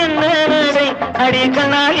என்ன நடை. அடி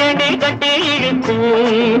கண்ணாடி கட்டி இழுத்து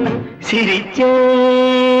சிரிச்சே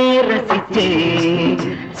ரசிச்சே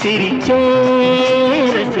சிரிச்சே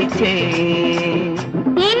ரசிச்சே.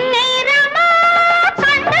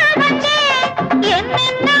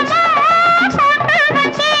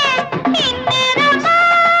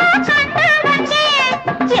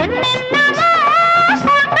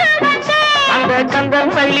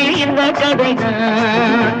 கந்தம் வள்ளி இந்த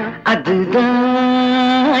கதைதான்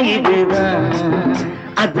அதுதான் இதுதான்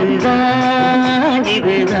அதுதான்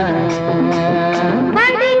இதுதான்.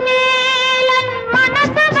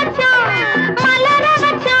 மனசு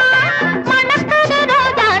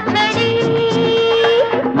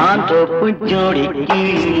மாந்தோப்பு ஜோடி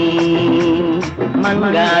கிளி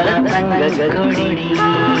மங்காத தங்க கொடி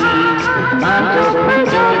மாந்தோப்பு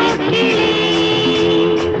ஜோடி கிளி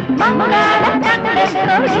மங்காத தங்க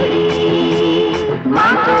கொடி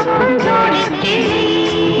மாந்தோப்பு ஜோடி கிளி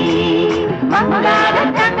மங்காத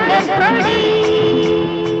தங்க கொடி.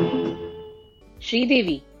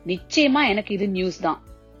 ஸ்ரீதேவி, நிச்சயமா எனக்கு இது நியூஸ் தான்.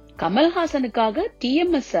 கமல்ஹாசனுக்காக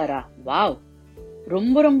TMS சாரா? வாவ்,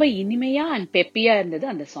 ரொம்ப ரொம்ப இனிமையா அண்ட் பெப்பியா இருந்தது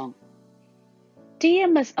அந்த சாங்.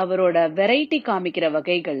 TMS அவரோட வெரைட்டி காமிக்கிற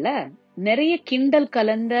வகைகள்ல நிறைய கிண்டல்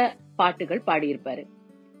கலந்த பாட்டுகள் பாடியிருப்பாரு.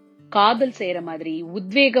 காதல் செய்யற மாதிரி,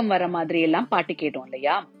 உத்வேகம் வர மாதிரி எல்லாம் பாட்டு கேட்டோம்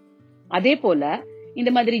இல்லையா? அதே போல இந்த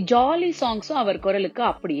மாதிரி ஜாலி சாங்ஸும் அவர் குரலுக்கு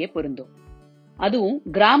அப்படியே பொருந்தும். அதுவும்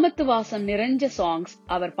கிராமத்து வாசம் நிறைஞ்ச சாங்ஸ்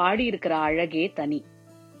அவர் பாடியிருக்கிற அழகே தனி.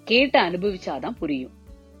 கேட்டு அனுபவிச்சாதான் புரியும்.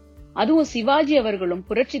 அதுவும் சிவாஜி அவர்களும்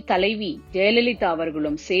புரட்சி தலைவி ஜெயலலிதா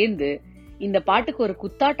அவர்களும் சேர்ந்து இந்த பாட்டுக்கு ஒரு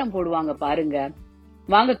குத்தாட்டம் போடுவாங்க பாருங்க.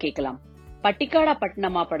 வாங்க கேக்கலாம். பட்டிக்காடா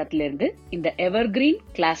பட்டினமா படத்துல இருந்து இந்த எவர்கிரீன்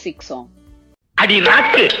கிளாசிக் சாங். அடி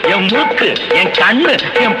ராக்கு என் மூக்கு என் கண்ணு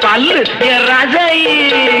என் பல்லு என் ரஜை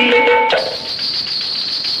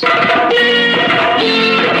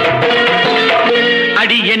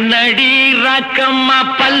அடி என்னடி ராக்கம்மா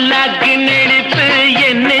பல்லாக்கு நெடிப்பு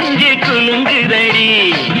என் நெஞ்சு குலுங்குதடி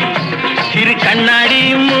சிறு கண்ணாடி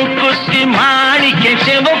மூக்குத்தி மாணிக்க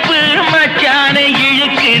சிவப்பு மச்சான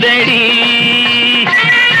இழுக்குதடி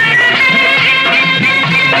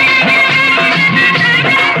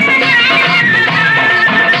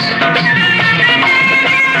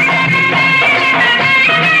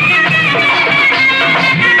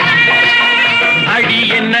அடி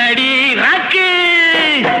என்னடி ராக்கு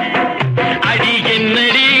அடி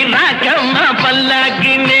என்னடி ராக்கம்மா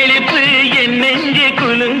பல்லாக்கு நெளிப்பு என் நெஞ்சு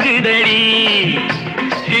குலுங்குதடி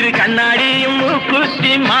சிறு கண்ணாடி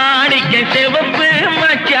மூக்குத்தி மாணிக்க சிவப்பு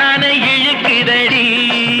மச்சான இழுக்குதடி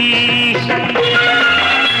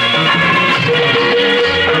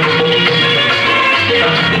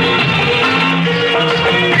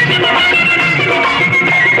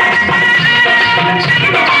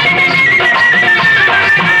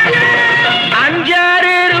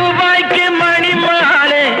 ₹5 மணி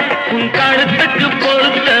மாலை உன் கழுத்துக்கு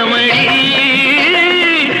பொருத்தமடி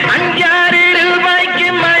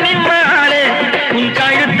 ₹5 மணி மாலை உன்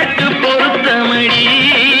கழுத்துக்கு பொருத்தமடி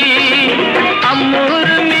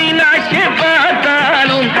அம்மூரு மீனாட்சி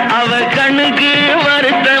பார்த்தாலும் அவ கண்ணுக்கு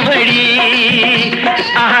வருத்தபடி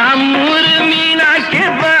அம்மூரு மீனாட்சி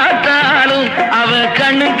பார்த்தாலும் அவ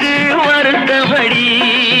கண்ணுக்கு வருத்தபடி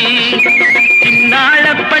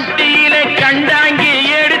நாளப்பட்டியில கண்டாங்கி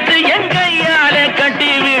எடுத்து என் கையால கட்டி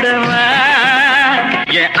விடுவா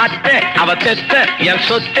என் அத்தை அவ தெத்த என்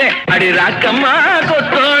சொத்தை அடி ராக்கம்மா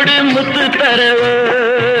கொத்தோடு முத்து தரவ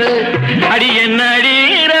அடி என்ன அடி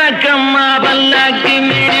ராக்கம்மா பல்லாக்கு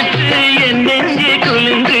நெடிப்பு என் நெஞ்சு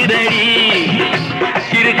குலுங்குதடி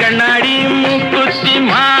சிறு கண்ணாடி மூக்குத்தி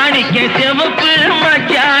மாணிக்க சிவப்பு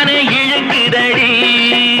மச்சான இழுக்குதடி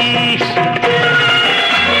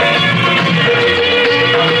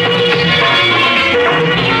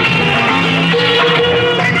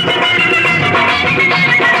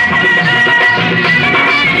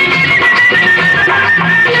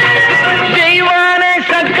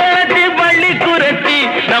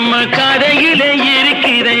நம்ம கதையில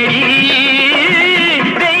இருக்கிறடி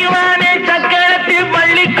தெய்வானே சக்கரத்தி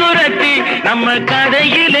பள்ளிக்குரத்தி நம்ம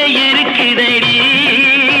கதையில இருக்கிறடி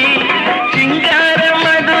சிங்கார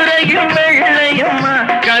மதுரையும் வெள்ளையம்மா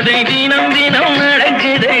கதை தினம் தினம்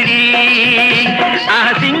நடக்குதடி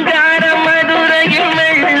சிங்கார மதுரையும்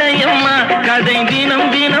வெள்ளையம்மா கதை தினம்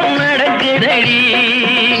தினம் நடக்குதடி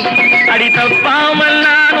அடி தப்பாமல்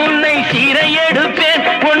நான் உன்னை சீரை எடுப்பேன்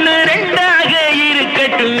ஒன்னு ரெண்டாக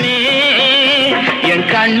இருக்கட்டுமே என்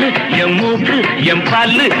கண்ணு என் மூக்கு என்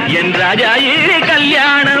பல்லு என் ராஜாயே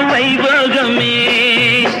கல்யாண வைபோகமே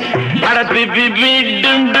அட பிப்பி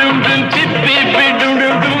டும் டும் டும் பிப்பி டும்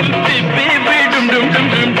டும் டும் பிப்பி டும் டும் டும்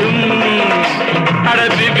டும் டும் அட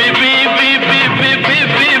பிப்பி பிப்பி பிப்பி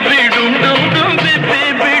பிப்பி டும் டும் டும்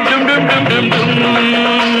பிப்பி டும் டும் டும் டும் டும்.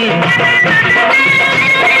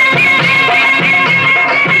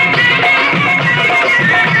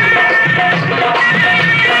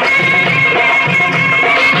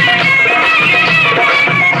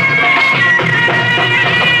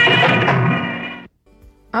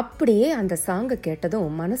 அப்படியே அந்த சாங்கை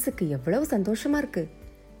கேட்டதும் மனசுக்கு எவ்வளவு சந்தோஷமா இருக்கு.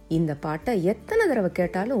 இந்த பாட்டை எத்தனை தடவை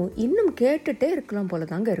கேட்டாலும் இன்னும் கேட்டுட்டே இருக்கலாம் போல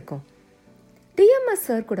தாங்க இருக்கும். TMS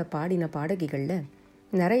சார் கூட பாடின பாடகிகள்ல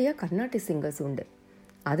நிறைய கர்நாடிக் சிங்கர்ஸ் உண்டு.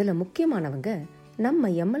 அதுல முக்கியமானவங்க நம்ம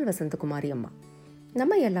ML வசந்தகுமாரி அம்மா.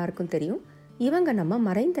 நம்ம எல்லாருக்கும் தெரியும், இவங்க நம்ம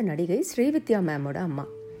மறைந்த நடிகை ஸ்ரீவித்யா மேமோட அம்மா.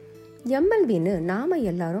 எம்எல்வின்னு நாம்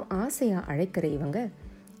எல்லாரும் ஆசையாக அழைக்கிற இவங்க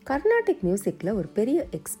கர்நாடிக் மியூசிக்கில் ஒரு பெரிய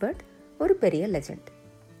எக்ஸ்பர்ட், ஒரு பெரிய லெஜண்ட்.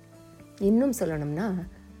 இன்னும் சொல்லணும்னா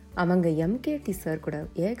அவங்க எம்கேடி சார் கூட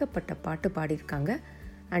ஏகப்பட்ட பாட்டு பாடியிருக்காங்க.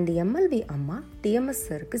 அண்ட் எம்எல்வி அம்மா டிஎம்எஸ்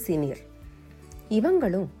சாருக்கு சீனியர்.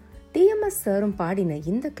 இவங்களும் டிஎம்எஸ் சாரும் பாடின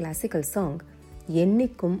இந்த கிளாசிக்கல் சாங்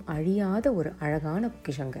என்னைக்கும் அழியாத ஒரு அழகான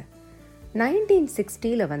பொக்கிஷங்க.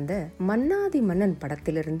 1960 வந்த மன்னாதி மன்னன்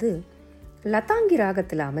படத்திலிருந்து லதாங்கி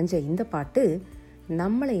ராகத்தில் அமைஞ்ச இந்த பாட்டு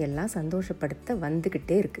நம்மளை எல்லாம் சந்தோஷப்படுத்த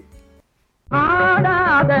வந்துகிட்டே இருக்கு.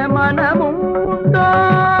 ஆடாத மனமும் உண்டோ,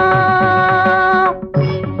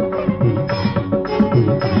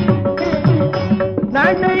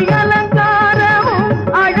 நடை அலங்காரமும்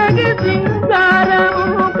அழகு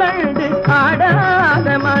சிங்காரமும் கண்டு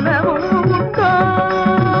ஆடாத மனமும் உண்டோ,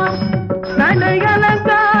 நடை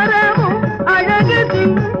அலங்காரமும் அழகு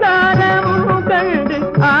சிங்காரமும் கண்டு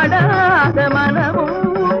ஆடாத மனமும்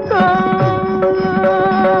உண்டோ.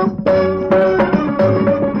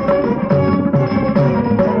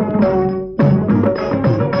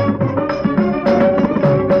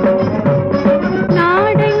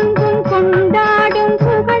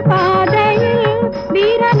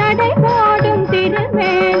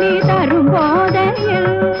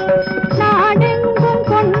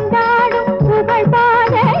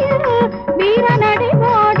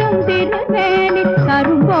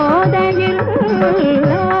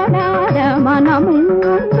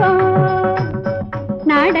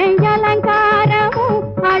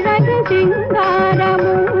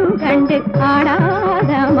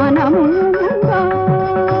 ஆடாத மனமும்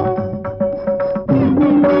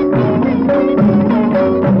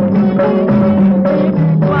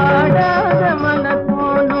வாடாத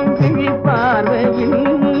மனத்தோடும் கிழிப்பார்வையில்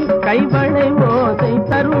கைவளை ஓசை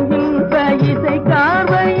தருகின்ற இசை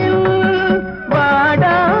கார்வையில்,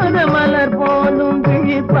 வாடாத மலர் போலும்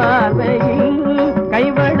கிழிப்பார்வையில்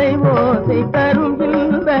கைவளை ஓசை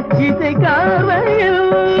தருகின்ற இசை கார்வையில்,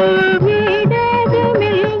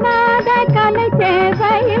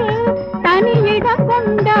 தனியிடம்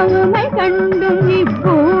கொண்ட உமை கண்டும்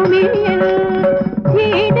இப்பூமியில்,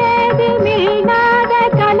 ஈடேது மீளாத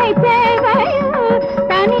கலை சேவையில்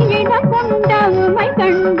தனியிடம் கொண்ட உமை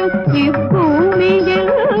கண்டும்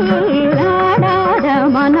இப்பூமியில் ஆடாத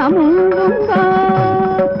மனமும் உண்டோ.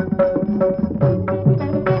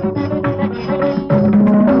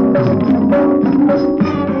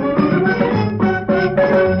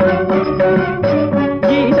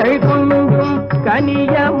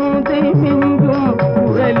 கனியமுதை மின்கும்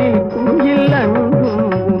குரலில் குயில் அங்கும்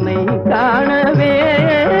உன்னை காணவே,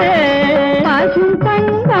 பசும்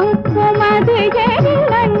தங்கம் உமது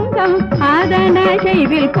எழிலங்கம் அதன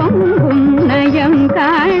செய்வில் பொங்கும் நயம்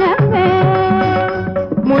காணவே,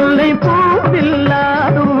 முல்லை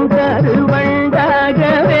பூவில்லாதும்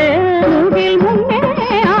கருவண்டாகவே முன்னே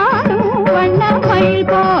ஆடும் வண்ணமயில்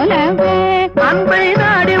போலவே, அன்பை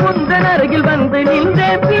நாடி உந்தன் அருகில் வந்து நின்ற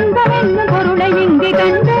பின்பம் என்னும் பொருளை இங்கு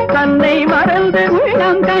கண்டு தன்னை மறந்து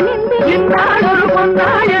உள்ளம் கனிந்து இந்நாள் ஒரு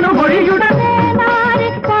பொன்னாள் எனும் மொழியுடனே நாடு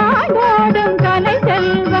பாடோடும் கலை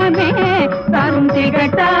செல்வமே தரும்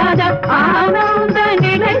திகட்டாத ஆனந்த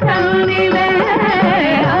நிலை தன்னிலே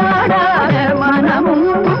ஆடாத மனமும்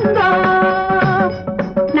உண்டோ,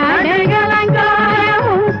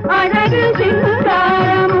 நடைகளங்காரமும் அழகு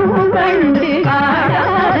சிங்காரமும் கண்டு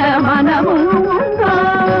ஆடாத மனமும் உண்டோ.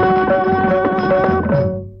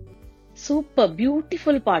 சூப்பர்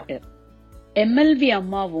பியூட்டிஃபுல் பாட்டு. எம்எல்வி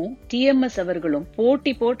அம்மாவும் டிஎம்எஸ் அவர்களும்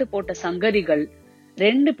போட்டி போட்டு போட்ட சங்கதிகள்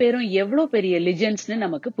ரெண்டு பேரும் எவ்வளவு பெரிய லிஜெண்ட்ஸ்னு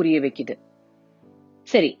நமக்கு புரிய வைக்குது.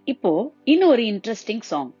 சரி, இப்போ இன்னொரு இன்ட்ரெஸ்டிங்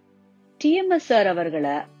சாங். டிஎம்எஸ் சார்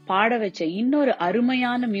அவர்களை பாட வச்ச இன்னொரு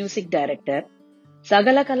அருமையான மியூசிக் டைரக்டர்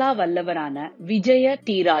சகலகலா வல்லவரான விஜய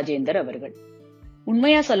டி ராஜேந்தர் அவர்கள்.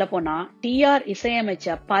 உண்மையா சொல்ல போனா டிஆர்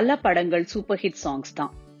இசையமைச்ச பல படங்கள் சூப்பர் ஹிட் சாங்ஸ்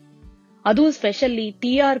தான். அதுவும் ஸ்பெஷல்லி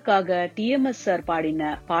டிஆர்காக டிஎம்எஸ் சார் பாடின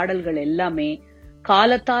பாடல்கள் எல்லாமே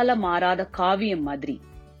காலத்தால மாறாத காவியம் மாதிரி.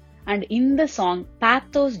 அண்ட் இந்த சாங்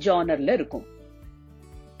பாத்தோஸ் ஜானர்ல இருக்கும்.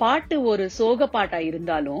 பாட்டு ஒரு சோக பாட்டா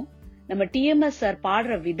இருந்தாலும் நம்ம டிஎம்எஸ் சார்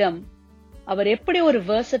பாடுற விதம் அவர் எப்படி ஒரு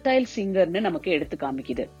வெர்சடைல் சிங்கர்னு நமக்கு எடுத்து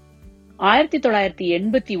காமிக்குது.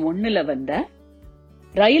 1981 வந்த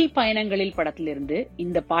ரயில் பயணங்களில் படத்திலிருந்து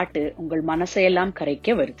இந்த பாட்டு உங்கள் மனசையெல்லாம்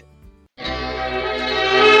கரைக்க வருது.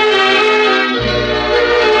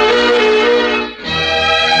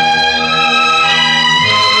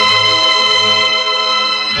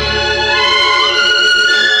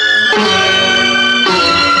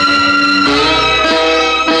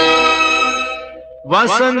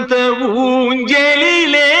 வசந்த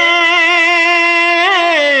ஊஞ்சலிலே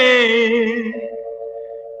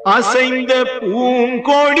அசைந்த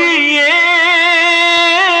பூங்கொடியே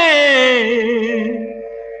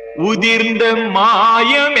உதிர்ந்த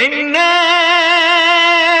மாயம் என்ன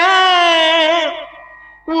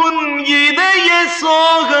உன் இதய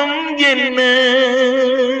சோகம் என்ன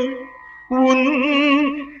உன்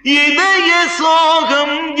இதய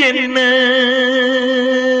சோகம் என்ன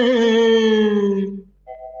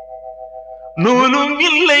நூலும்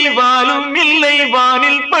இல்லை வாலும் இல்லை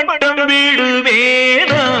வானில் பட்டம்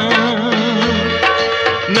வீடுவேனா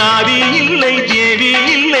நாதி இல்லை தேவி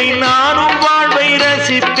இல்லை நானும் வாழ்வை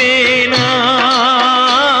ரசிப்பேனா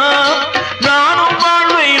நானும்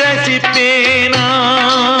வாழ்வை ரசிப்பேனா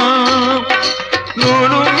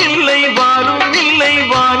நூலும் இல்லை வாலும் இல்லை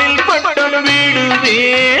வானில் பட்டம்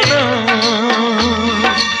வீடுவேனா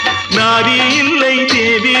நாதி இல்லை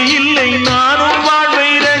தேவி இல்லை நானும் வாழ்வை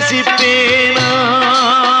ரசிப்பேனா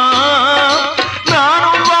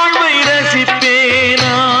நானும் வாழ்வை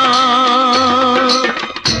ரசிப்பேனா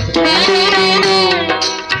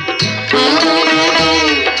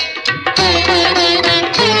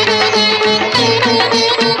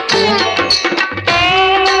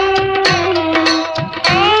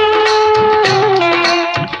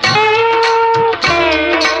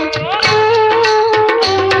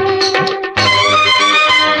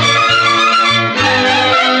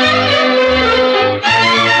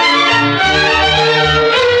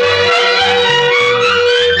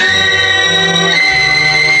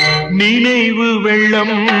நினைவு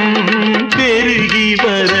வெள்ளம் பெருகி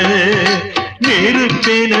வர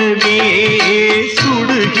நெருப்பெனவே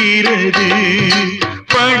சுடுகிறது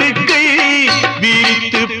படுக்கை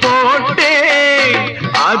விரித்து போட்டே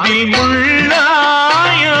அதில்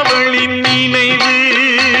முள்ளாய் அவளின் நினைவு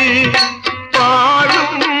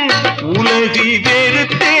பாடும் உலகி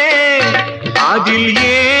வெறுத்தே அதில்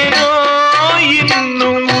ஏனோ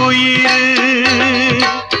இன்னும் உயிர்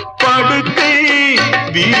படுக்கை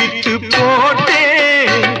விரித்து போட்டே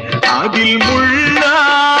அதில்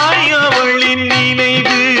முள்ளாய் அவளின்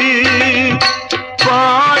நினைவு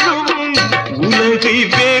பாடும் உலகை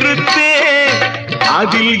வெறுத்தே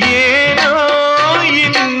அதில் ஏனோ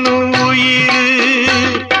இன்னும் உயிர்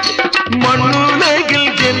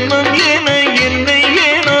மண்ணுலகில் ஜென்மம் என என்னை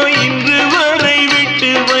ஏனோ இன்று வரை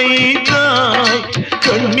விட்டு வைத்தாய்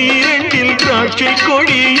கண்ணீரில் திராட்சை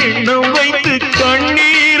கொடி எண்ணம் வைத்து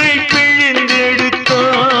கண்ணீரை பிழிந்தெடுத்தார்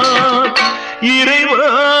இறைவா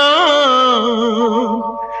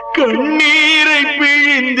கண்ணீரை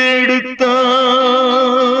பிழிந்தெடுத்தாய்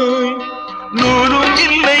நூலும்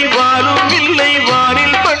இல்லை வாலும் இல்லை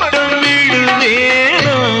வானில் பட்டம்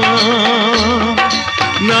வீடுவேனா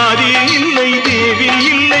நாதி இல்லை தேவி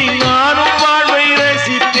இல்லை நானும் வாழ்வை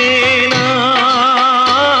ரசிப்பேனா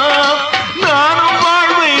நானும்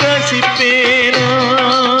வாழ்வை ரசிப்பேனா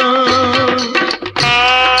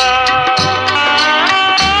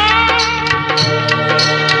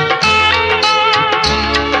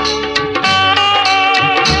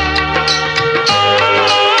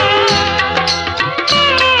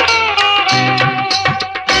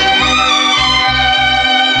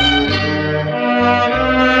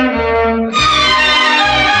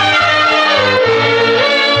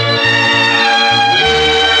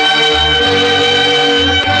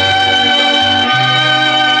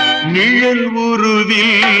நிழல்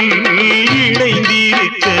உருவில்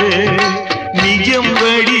இணைந்திருக்க நிஜம்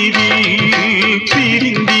வடிவில்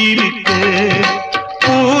பிரிந்திருக்க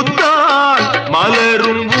பூத்தாள்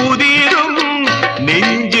மலரும் உதிரும்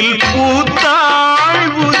நெஞ்சில் பூத்தாள்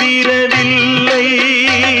உதிரவில்லை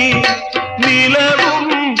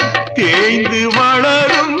நிலவும் தேய்ந்து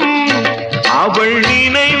வளரும் அவள்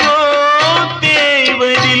நினைவோ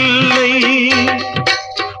தேவதில்லை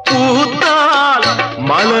பூத்தால்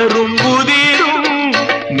மலரும் உதிரும்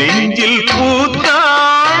நெஞ்சில்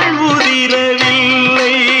பூத்தாள்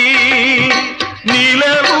உதிரவில்லை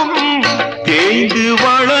நிலவும் தேய்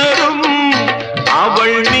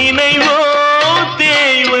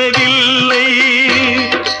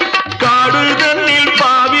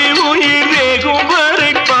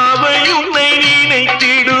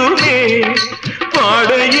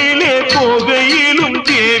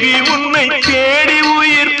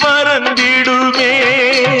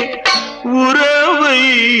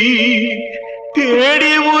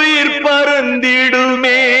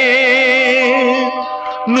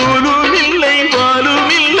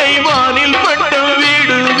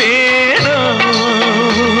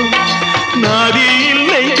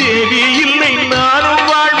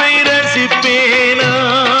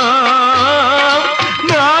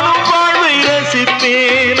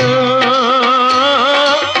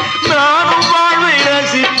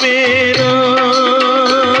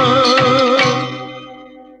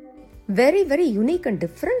very very unique and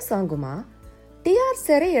different சாங்குமா. TR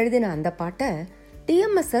சாரே எழுதின அந்த பாட்டை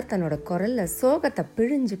டிஎம்எஸ் சார் தன்னோட குரல்ல சோகத்தை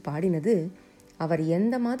பிழிஞ்சு பாடினது அவர்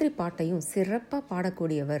எந்த மாதிரி பாட்டையும் சிறப்பாக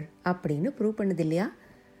பாடக்கூடியவர் அப்படின்னு ப்ரூவ் பண்ணுது இல்லையா?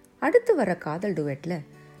 அடுத்து வர காதல் டுவெட்டில்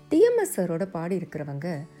டிஎம்எஸ் சாரோட பாடி இருக்கிறவங்க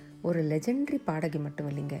ஒரு லெஜெண்டரி பாடகி மட்டும்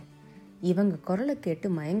இல்லைங்க. இவங்க குரலை கேட்டு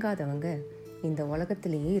மயங்காதவங்க இந்த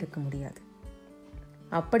உலகத்திலேயே இருக்க முடியாது.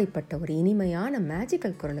 அப்படிப்பட்ட ஒரு இனிமையான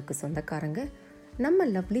மேஜிக்கல் குரலுக்கு சொந்தக்காரங்க நம்ம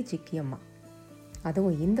லவ்லி ஜிக்கி அம்மா.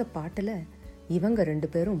 அதுவும் இந்த பாட்டில் இவங்க 2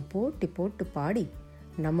 பேரும் போட்டி போட்டு பாடி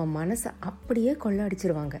நம்ம மனசை அப்படியே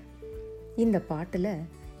கொள்ளடிச்சிருவாங்க. இந்த பாட்டில்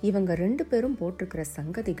இவங்க 2 பேரும் போட்டிருக்கிற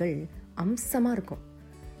சங்கதிகள் அம்சமாக இருக்கும்.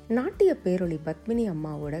 நாட்டிய பேரொளி பத்மினி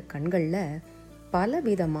அம்மாவோட கண்களில் பல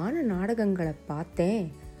விதமான நாடகங்களை பார்த்தேன்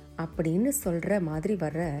அப்படின்னு சொல்கிற மாதிரி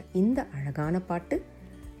வர்ற இந்த அழகான பாட்டு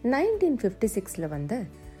 1956 வந்த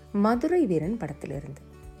மதுரை வீரன் படத்திலிருந்து.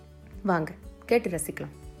 வாங்க கேட்டு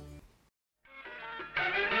ரசிக்கலாம்.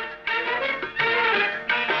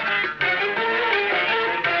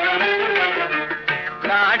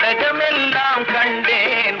 நாடகமெல்லாம்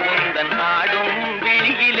கண்டேன் முந்தன் ஆடும்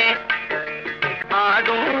விழியிலே,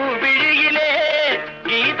 ஆடும் விழியிலே,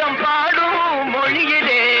 கீதம் பாடும்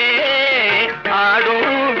மொழியிலே, ஆடும்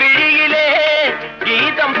விழியிலே,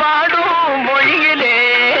 கீதம் பாடும் மொழியிலே,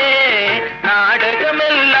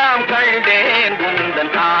 நாடகமெல்லாம் கண்டேன்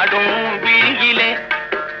முந்தன் ஆடும் விழியிலே.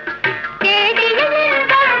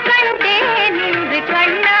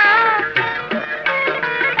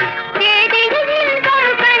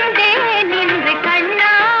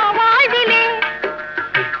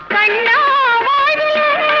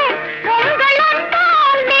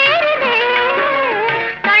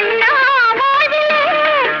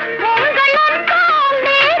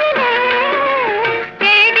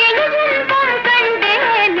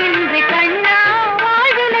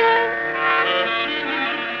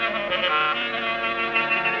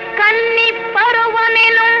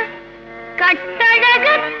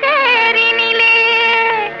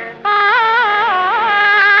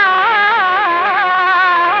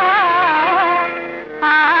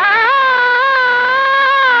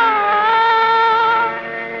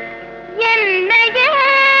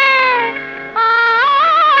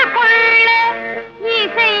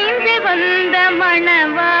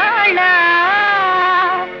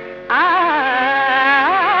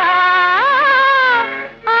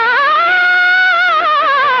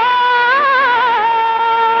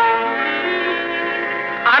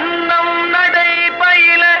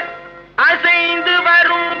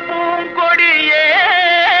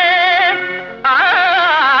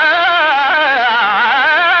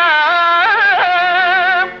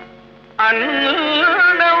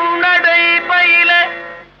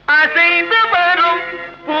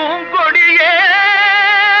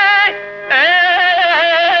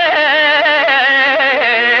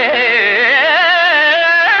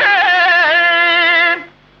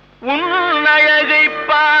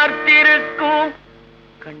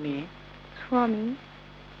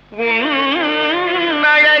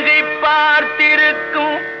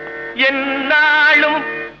 என்னாலும்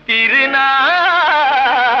திருநாளே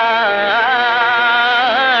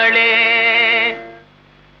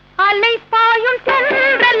அலைப்பாயும்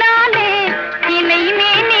தென்றலாலே இலை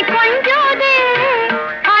மேனி கொஞ்சோதே,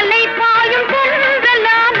 அலைப்பாயும்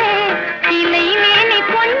தென்றலாலே இலை மேனி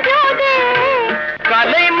கொஞ்சோதே,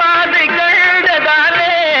 கலை மாதிரி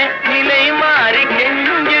கண்டதாலே நிலை மாறி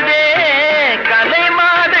கெஞ்சுதே, கலை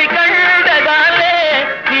மாதிரி கண்டதாலே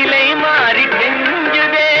நிலை மாறி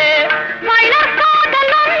கெஞ்சுதே,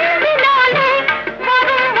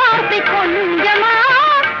 கொஞ்சமா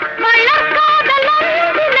வளர்க்காதலாலே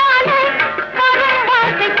வரும்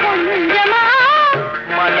வார்த்தை கொஞ்சமா,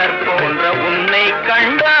 மலர் போன்ற உன்னை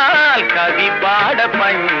கண்டால் கவி பாட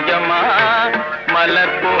பஞ்சமா,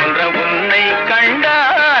 மலர் போன்ற உன்னை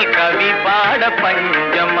கண்டால் கவி பாட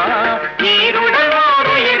பஞ்சமா,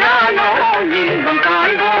 ஈருடலோடு இரானோ இன்பம்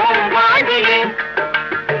காண்போம் வாழ்விலே,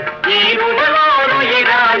 ஈருடலோடு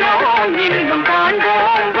இரானோ இன்பம்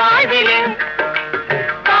காண்போம் வாழ்விலே,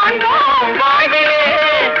 காண்போம் வாழ்விலே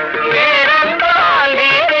வேறென்றால்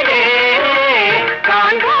வேறிலே,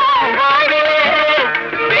 காண்போம் வாழ்விலே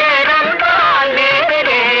வேறென்றால்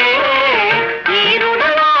வேறிலே,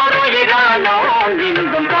 ஈருடலோடு இரானோ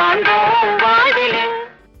இன்பம் காண்போம் வாழ்விலே.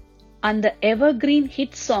 அந்த எவர்கிரீன்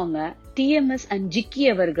ஹிட் சாங்க டிஎம்எஸ் அண்ட் ஜிக்கி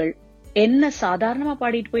அவர்கள் என்ன சாதாரணமா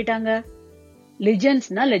பாடிட்டு போயிட்டாங்க.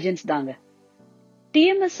 லெஜெண்ட்ஸ்னா லெஜெண்ட்ஸ் தாங்க.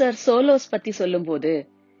 டிஎம்எஸ் சார் சோலோஸ் பத்தி சொல்லும் போது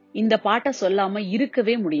இந்த பாட்டை சொல்லாம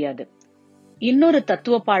இருக்கவே முடியாது. இன்னொரு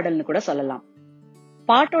தத்துவ பாடல்னு கூட சொல்லலாம்.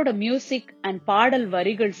 பாட்டோட மியூசிக் அண்ட் பாடல்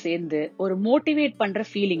வரிகள் சேர்ந்து ஒரு மோட்டிவேட் பண்ற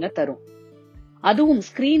ஃபீலிங்க தரும். அதுவும்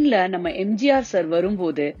ஸ்கிரீன்ல நம்ம எம்ஜிஆர் சார்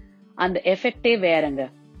வரும்போது அந்த எஃபெக்டே வேறங்க.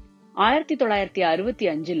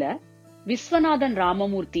 1965ல விஸ்வநாதன்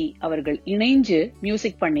ராமமூர்த்தி அவர்கள் இணைஞ்சு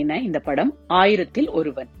மியூசிக் பண்ணின இந்த படம் 1000ல்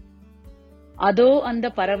ஒருவன். அதோ அந்த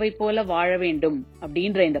பறவை போல வாழ வேண்டும்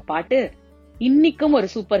அப்படின்ற இந்த பாட்டு இன்னிக்கும் ஒரு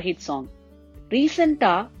சூப்பர் ஹிட் சாங்.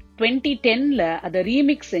 ரீசெண்டா 2010ல அத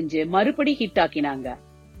ரீமிக்ஸ் செஞ்சு மறுபடி ஹிட் ஆக்கினாங்க.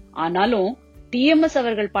 ஆனாலும் டிஎம்எஸ்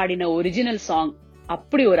அவர்கள் பாடின ஒரிஜினல் சாங்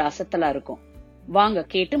அப்படி ஒரு அசத்தலா இருக்கும். வாங்க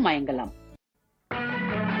கேட்டு மயங்கலாம்.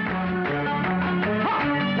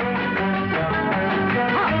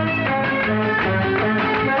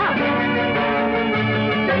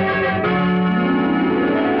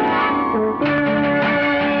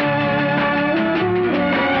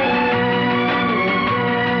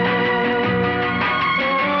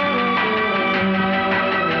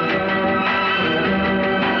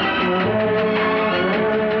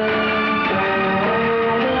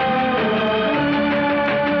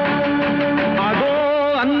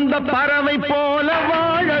 பறவை போல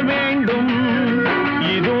வாழ வேண்டும்,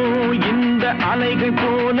 இதோ இந்த அலைகள்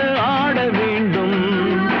போல ஆட வேண்டும்.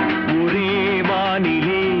 ஒரே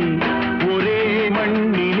வானிலே ஒரே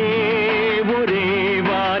மண்ணிலே, ஒரே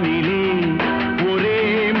வானிலே ஒரே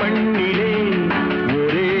மண்ணிலே,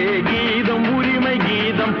 ஒரே கீதம் உரிமை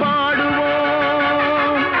கீதம்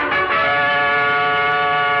பாடுவோம்.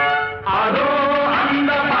 அதோ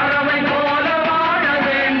அந்த பறவை போல வாழ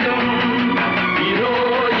வேண்டும், இதோ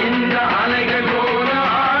இந்த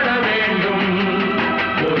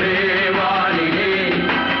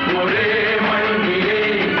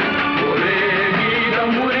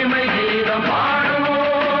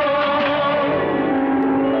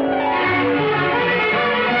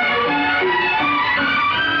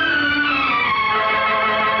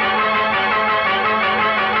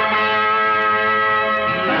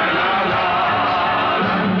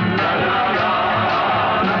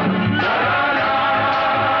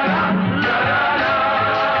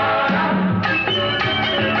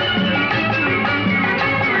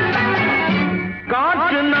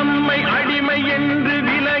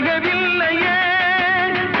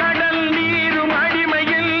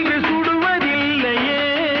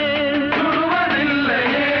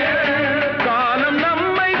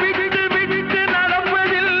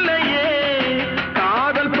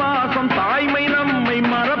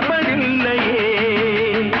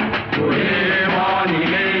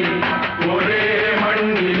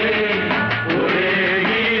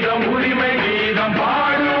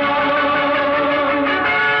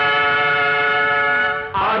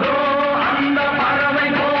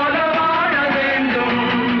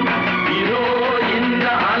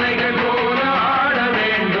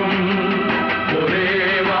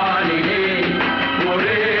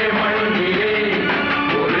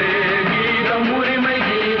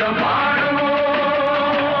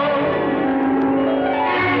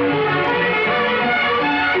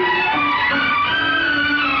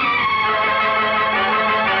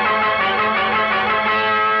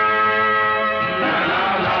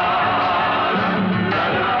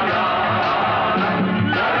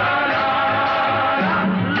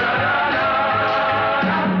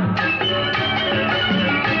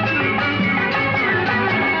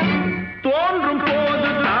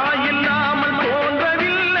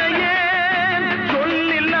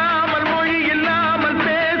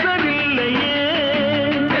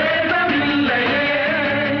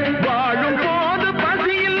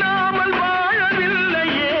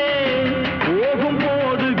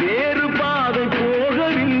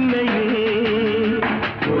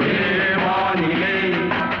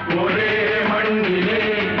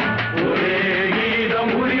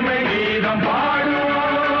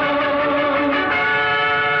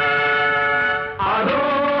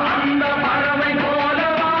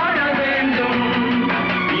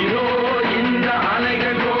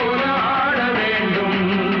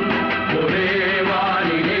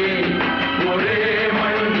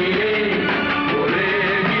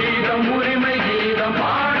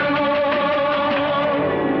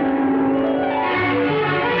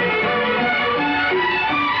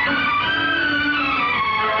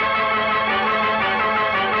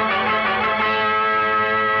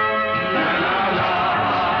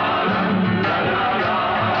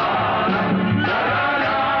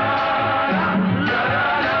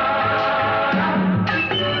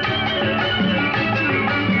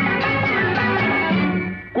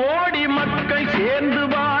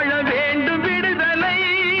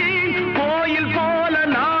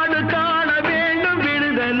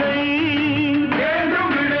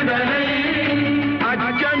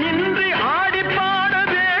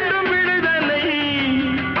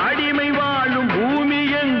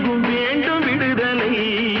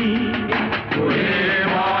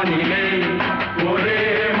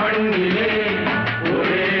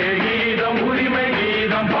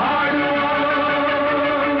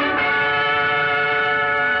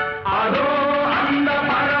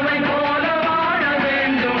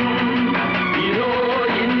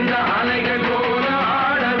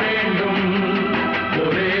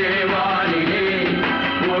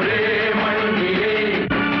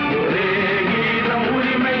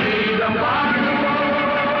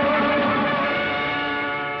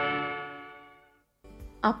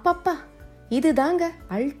அப்பப்பா, இதுதாங்க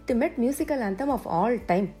ultimate musical anthem of all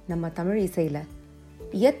time. நம்ம தமிழ் இசையில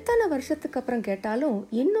எத்தனை வருஷத்துக்கு அப்புறம் கேட்டாலும்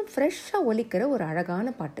இன்னும் ஃப்ரெஷ்ஷாக ஒலிக்கிற ஒரு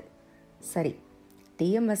அழகான பாட்டு. சரி,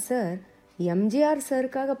 டிஎம்எஸ் சார் எம்ஜிஆர்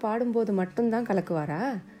சாருக்காக பாடும்போது மட்டும்தான் கலக்குவாரா?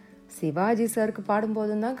 சிவாஜி சாருக்கு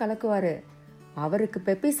பாடும்போதும் தான் கலக்குவார். அவருக்கு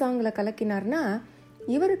பெப்பி சாங்கில் கலக்கினார்னா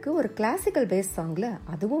இவருக்கு ஒரு கிளாசிக்கல் பேஸ் சாங்கில்,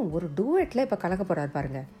 அதுவும் ஒரு டூவெட்டில் இப்போ கலக்க போகிறார்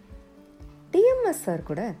பாருங்க. டிஎம்எஸ் சார்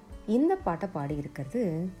கூட இந்த பாட்டை பாடி இருக்கிறது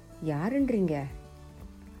யாருன்றீங்க?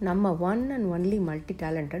 நம்ம one and only multi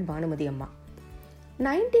talented Bhanumathi அம்மா.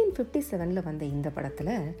 1957 வந்த இந்த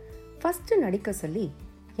படத்தில் ஃபஸ்ட்டு நடிக்க சொல்லி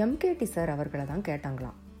எம்கேடி சார் அவர்களை தான்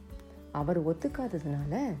கேட்டாங்களாம். அவர்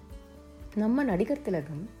ஒத்துக்காததுனால நம்ம நடிகர்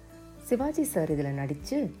திலகம் சிவாஜி சார் இதில்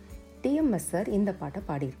நடித்து டிஎம்எஸ் சார் இந்த பாட்டை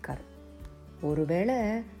பாடியிருக்கார். ஒருவேளை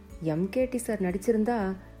எம்கேடி சார் நடிச்சிருந்தா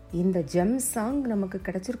இந்த ஜெம் சாங் நமக்கு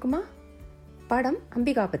கிடைச்சிருக்குமா? படம்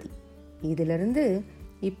அம்பிகாபதி. இதிலிருந்து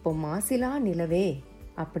இப்போ மாசிலா நிலவே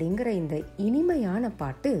அப்படிங்கிற இந்த இனிமையான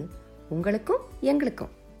பாட்டு உங்களுக்கும்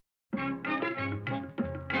எங்களுக்கும்.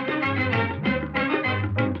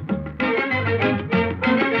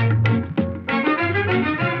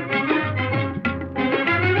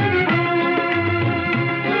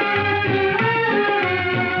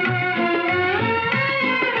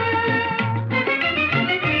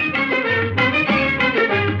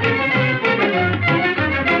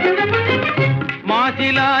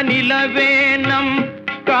 மாசிலா நிலவே நம்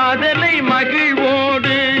காதலை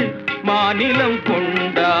மகிழ்வோடு மாநிலம்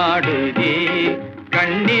கொண்டாடுதே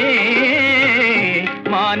கண்ணே,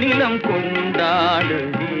 மாநிலம்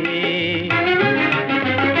கொண்டாடுதே.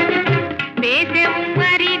 பேசவும்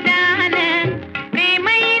அரிதான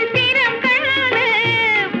பிரேமையின் திறம் காண,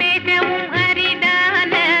 பேசவும்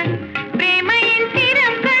அரிதான பிரேமையின்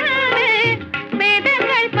திறம் காண,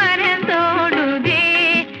 வேதங்கள் பறந்தோடுதே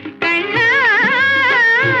கண்ணா,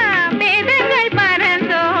 வேதங்கள்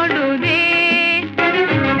பறந்தோடுதே.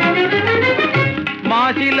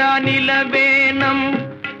 மாசிலா நிலவே நம்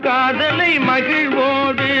காதலை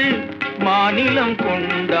மகிழ்வோடு மாநிலம்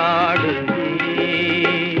கொண்டாடுதே.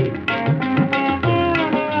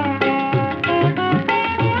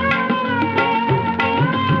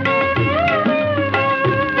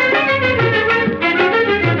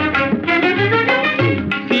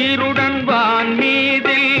 சீருடன் வான்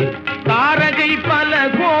மீதில் தாரகை பல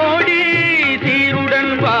கோடி,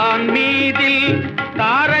 சீருடன் வான் மீதில்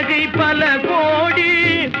தாரகை பல கோடி,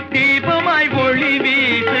 தீபமாய் ஒளி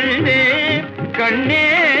வீசுதே கண்ணே,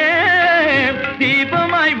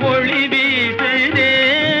 தீபமாய் ஒளி வீசுதே.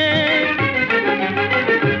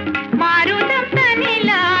 மாருதம்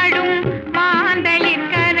தனிலாடும் மாந்தளிர்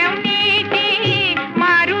கரம் நீட்டி,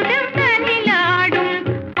 மாருதம் தனிலாடும்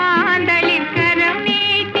மாந்தளிர் கரம்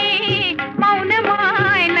நீட்டி,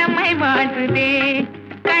 மௌனமாய் நம்மை வாழ்த்துதே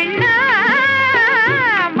கண்ணா,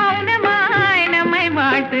 மௌனமாய் நம்மை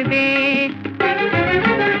வாழ்த்துதே.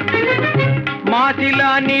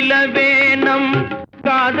 மாசிலா நிலவே நம்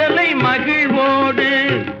காதலை மகிழ்வோடு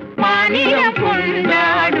மாநிலம்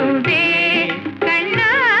கொண்டாடுதே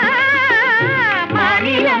கண்ணா,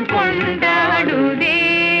 மாநிலம் கொண்டாடுதே.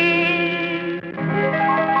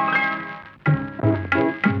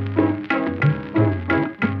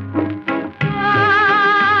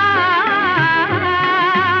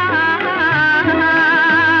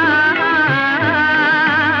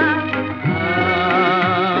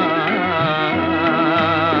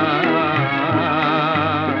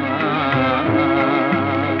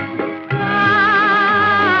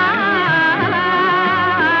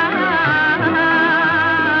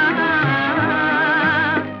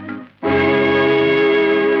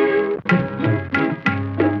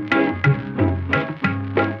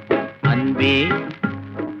 அன்பே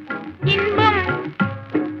இன்பம்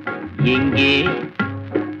எங்கே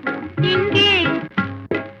இங்கே,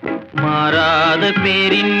 மாறாத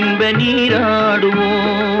பேரின்ப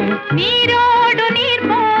நீராடுவோம். நீரோடு நீர்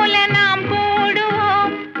போல நாம்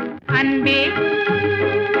கூடுவோம். அன்பே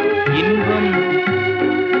இன்பம்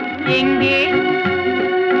எங்கே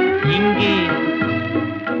இங்கே,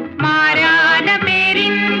 மாறாத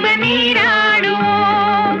பேரின்ப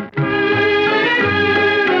நீராடுவோம்.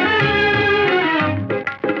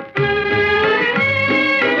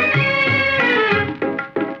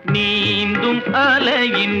 நீந்தும்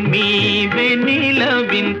அலையின் மீது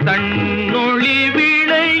நிலவின் தன்னொளி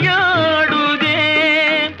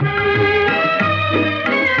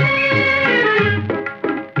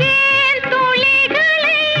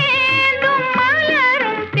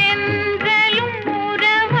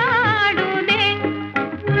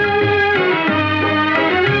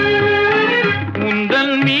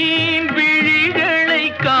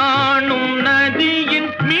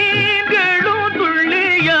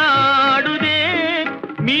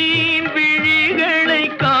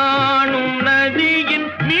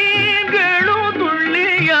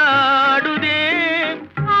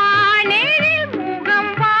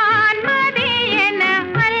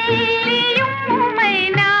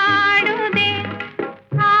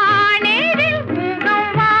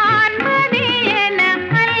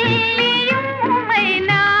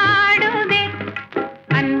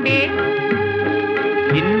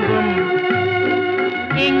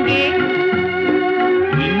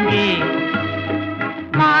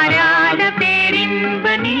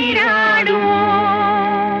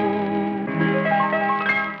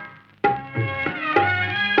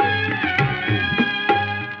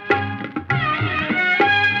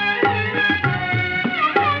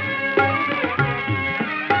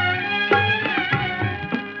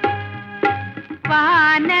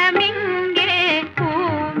வானமெங்கே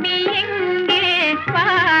பூமி எங்கே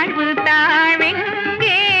வாழ்வு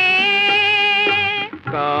தாழெங்கே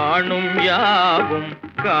காணும் யாவும்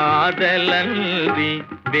காதலன்றி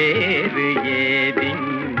வேறு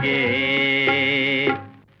ஏதிங்கே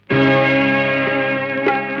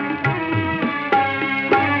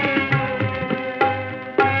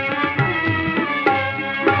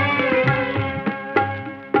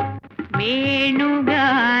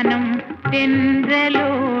வேணுகானம்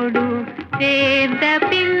தென்றலோடு சேர்ந்த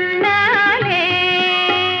பின்னாலே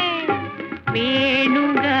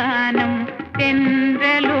வேணுகானம்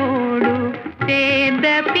தென்றலோடு சேர்ந்த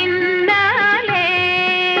பின்னாலே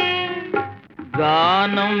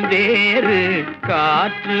கானம் வேறு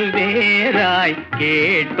காற்று வேறாய்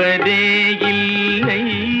கேட்பதே இல்லை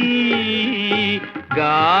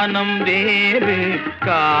கானம் வேறு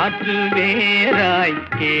காற்று வேறாய்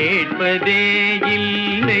கேட்பதே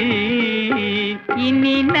இல்லை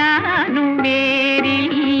இனி நானும்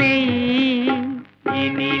வேறில்லை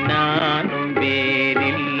இனி நானும்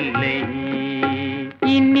வேறில்லை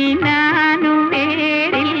இனி நானும்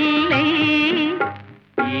வேறில்லை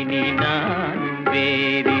இனி நானும்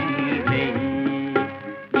வேறில்லை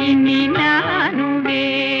இனி நானும்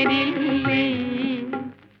வேறில்லை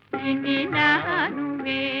இனி நானும்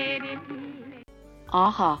வேறில்லை.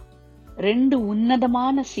 ஆஹா, 2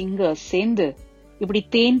 உன்னதமான சிங்கர்ஸ் சேர்ந்து இப்படி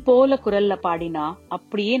தேன் போல குரல்ல பாடினா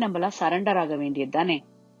அப்படியே நம்மளாம் சரண்டர் ஆக வேண்டியது தானே.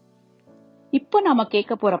 இப்ப நாம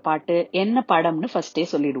கேட்க போற பாட்டு என்ன படம்னு ஃபர்ஸ்டே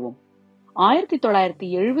சொல்லிடுவோம்.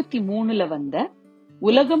 1973 வந்த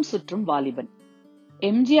உலகம் சுற்றும் வாலிபன்,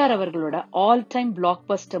 எம்ஜிஆர் அவர்களோட ஆல் டைம் பிளாக்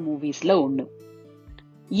பஸ்டர் மூவிஸ்ல ஒண்ணு.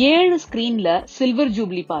 7 ஸ்கிரீன்ல சில்வர்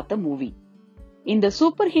ஜூப்ளி பார்த்த மூவி. இந்த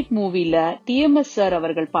சூப்பர் ஹிட் மூவில டிஎம்எஸ் சார்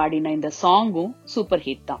அவர்கள் பாடின இந்த சாங்கும் சூப்பர்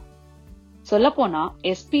ஹிட் தான். சொல்ல போனா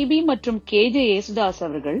எஸ்பிபி மற்றும் கேஜே யேசுதாஸ்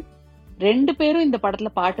அவர்கள் 2 பேரும் இந்த படத்துல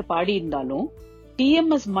பாட்டு பாடி இருந்தாலும்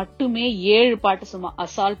டிஎம்எஸ் மட்டுமே 7 பாட்டு சும்மா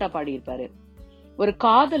அசால்ட்டா பாடியிருப்பாரு. ஒரு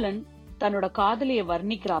காதலன் தன்னோட காதலிய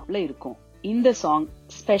வர்ணிக்கிறாப்ல இருக்கும் இந்த சாங்,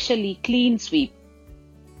 ஸ்பெஷலி கிளீன் ஸ்வீப்.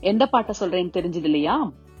 எந்த பாட்ட சொல்றேன்னு தெரிஞ்சது இல்லையா?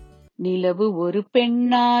 நிலவு ஒரு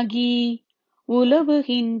பெண்ணாகி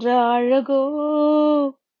உலவுகின்ற அழகோ.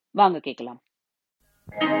 வாங்க கேக்கலாம்.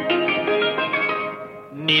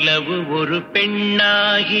 நிலவு ஒரு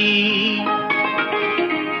பெண்ணாகி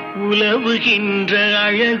உலவுகின்ற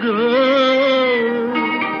அழகோ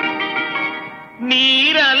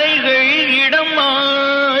நீரலைகள் இடம்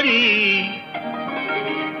மாறி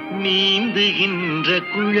நீந்துகின்ற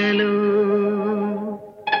குழலோ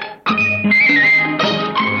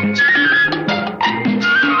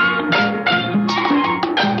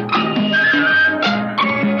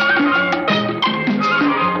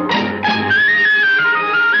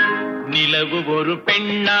நிலவு ஒரு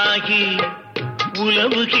பெண்ணாகி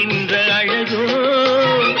உலவுகின்ற அழகோ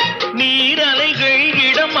நீரலைகள்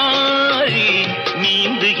இடமாறி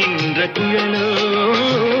நீந்துகின்ற குழலோ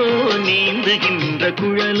நீந்துகின்ற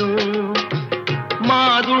குழலோ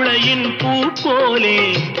மாதுளையின் பூ போலே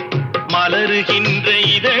மலருகின்ற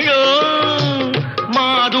இதழோ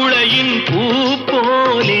மாதுளையின் பூ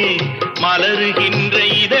போலே மலருகின்ற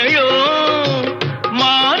இதழோ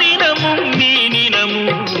மானினமும்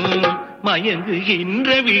மீனினமும் மயங்குகின்ற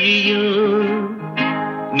விழியோ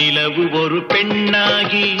நிலவு ஒரு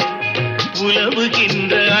பெண்ணாகி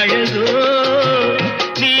உலவுகின்ற அழகோ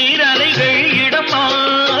நீரலைகள் இடம்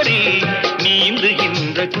மாறி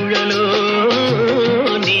நீந்துகின்ற குழலோ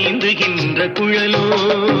நீந்துகின்ற குழலோ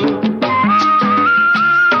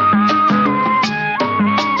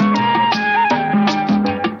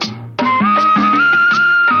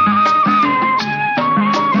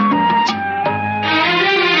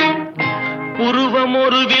உருவம்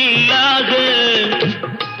ஒரு வில்லாக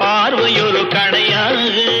பார்வையொரு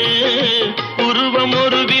கணையாக உருவம்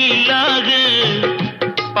ஒரு வில்லாக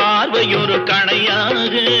பார்வையொரு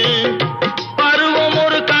கணையாக பருவம்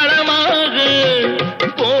ஒரு களமாக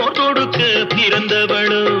போர் தொடுக்க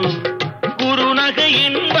பிறந்தவளோ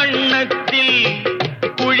குறுநகையின் வண்ணத்தில்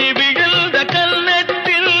குழி விழுந்த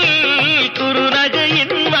கல்நத்தில்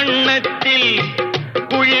குறுநகையின் வண்ணத்தில்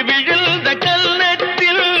குழி விழுந்த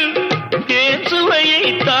கல்நத்தில் தேன் சுவையை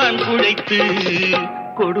தான் குழைத்து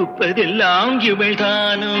கொடுப்பதெல்லாம்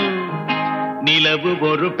இவள்தானோ நிலவு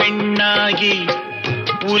ஒரு பெண்ணாகி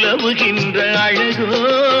உலவுகின்ற அழகோ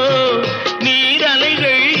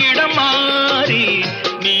நீரலைகள் இடம் மாறி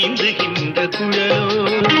நீந்துகின்ற குழலோ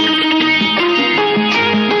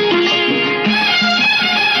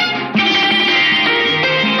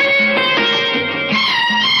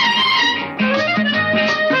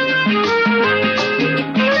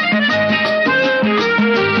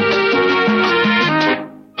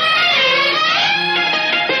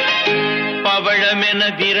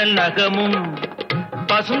பளபளவென விரல் நகமும்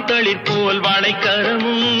பசுந்தளிர் போல்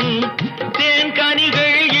வாழைக்கரமும்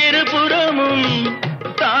தேன்கனிகள் இருபுறமும்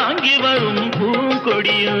தாங்கி வரும்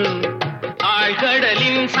பூங்கொடியும்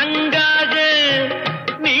ஆழ்கடலின் சங்காக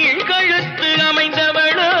நீழ்கழுத்து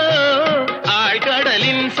அமைந்தவளோ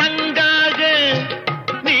ஆழ்கடலின் சங்காக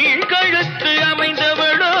நீழ்கழுத்து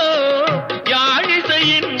அமைந்தவளோ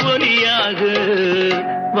யாழிசையின் ஒலியாக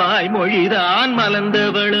வாய்மொழிதான்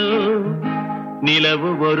மலர்ந்தவளோ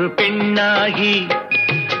நிலவு ஒரு பெண்ணாகி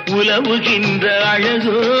உலவுகின்ற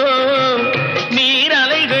அழகோ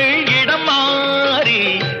நீரலைகள் இடம் மாறி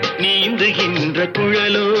நீந்துகின்ற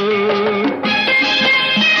குழலோ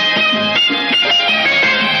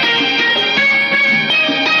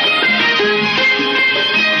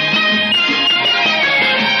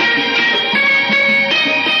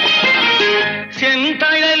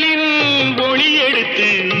செந்தழலின் ஒளி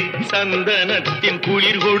எடுத்து சந்தனத்தின்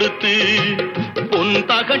குளிர் கொடுத்து பொன்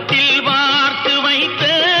தகட்டில் வார்த்து வைத்த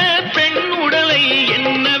பெண் உடலை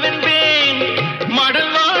என்னவென்பேன்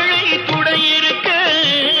மடல் வாழை துடையிருக்க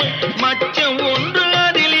மச்சம் ஒன்று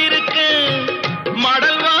அதில் இருக்க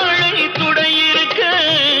மடல் வாழை துடையிருக்க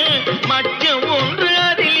மச்சம் ஒன்று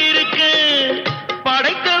அதில் இருக்க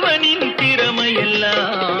படைத்தவனின்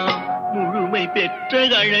திறமையெல்லாம் முழுமை பெற்ற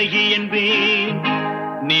அழகி என்பேன்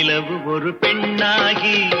நிலவு ஒரு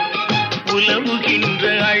பெண்ணாகி உலவுகின்ற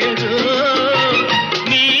அழகோ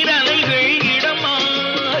நீரலைகள் இடம்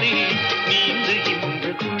மாறி நீந்துகின்ற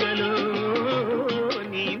குழலோ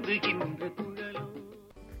நீந்துகின்ற குழலோ.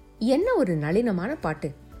 என்ன ஒரு நளினமான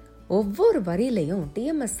பாட்டு! ஒவ்வொரு வரியிலையும்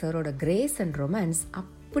டிஎம்எஸ் சாரோட கிரேஸ் அண்ட் ரொமான்ஸ்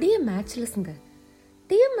அப்படியே மேட்ச்லெஸ்ங்க.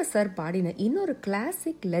 டிஎம்எஸ் சார் பாடின இன்னொரு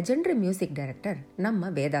கிளாசிக் லெஜெண்டரி மியூசிக் டைரக்டர்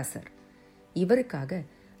நம்ம வேதா சார். இவருக்காக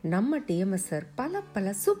நம்ம டிஎம்எஸ் சார்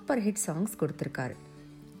பல சூப்பர் ஹிட் சாங்ஸ் கொடுத்துருக்காரு.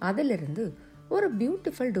 அதிலிருந்து ஒரு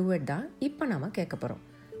பியூட்டிஃபுல் டூவெட் தான் இப்போ நாம கேட்க போகிறோம்.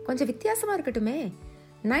 கொஞ்சம் வித்தியாசமாக இருக்கட்டுமே.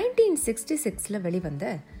 1966 வெளிவந்த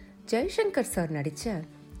ஜெய்சங்கர் சார் நடித்த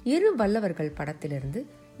இரு வல்லவர்கள் படத்திலிருந்து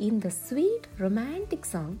இந்த ஸ்வீட்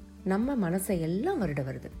ரொமான்டிக் சாங் நம்ம மனசை எல்லாம் வருட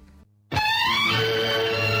வருது.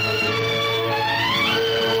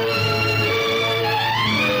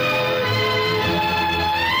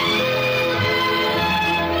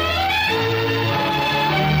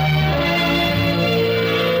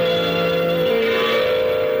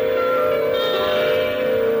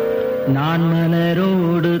 நான்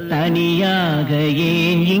மலரோடு தனியாக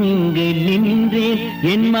ஏன் இங்கு நின்றேன்,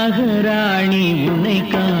 என் மகராணி உன்னை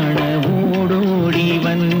காண ஓடோடி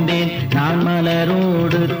வந்தேன். நான்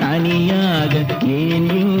மலரோடு தனியாக ஏன்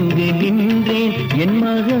இங்கு நின்றேன், என்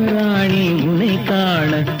மகராணி உன்னை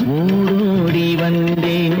காண ஓடோடி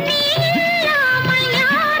வந்தேன்.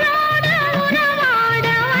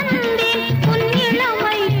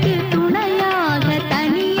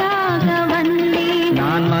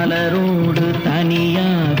 மலரோடு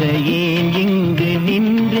தனியாக ஏன் இங்கு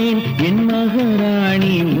நின்றேன், என்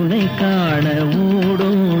மகராணி உன்னை காண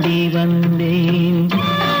ஓடோடி வந்தேன்.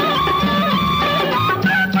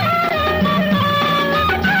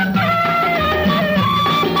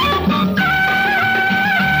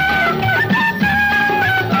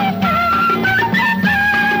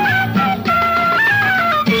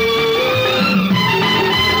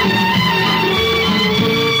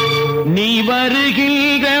 நீ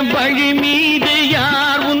வருகின்ற வழி மீது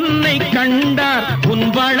யார் உன்னை கண்டார், உன்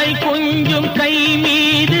வளை கொஞ்சம் கை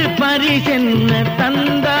மீது பரிசென்ன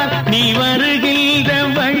தந்தார். நீ வருகின்ற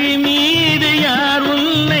வழி மீது யார்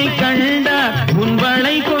உன்னை கண்டார், உன்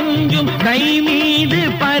வளை கொஞ்சம் கை மீது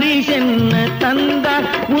பரிசென்ன தந்தார்.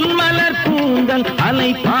 உன் மலர் கூந்தல்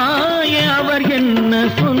அலை பாய அவர் என்ன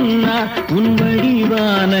சொன்னார், உன்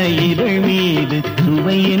வடிவான இதழ் மீது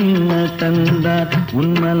சுவை என்ன தந்தார்.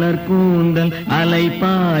 உன் மலர் கூந்தல் அலை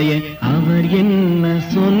பாய அவர் என்ன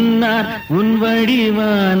சொன்னார், உன்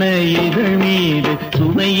வடிவான இதழ் மீது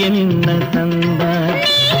சுவை என்ன தந்தார்.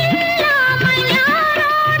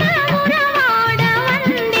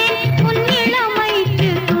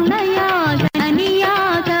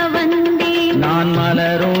 நான்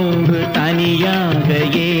மலரோடு தனியாக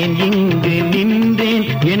ஏன் இங்கு நின்றேன்,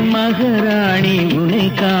 என் மகராணி உன்னை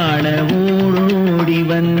காண ஓடோடி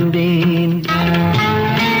வந்தேன்.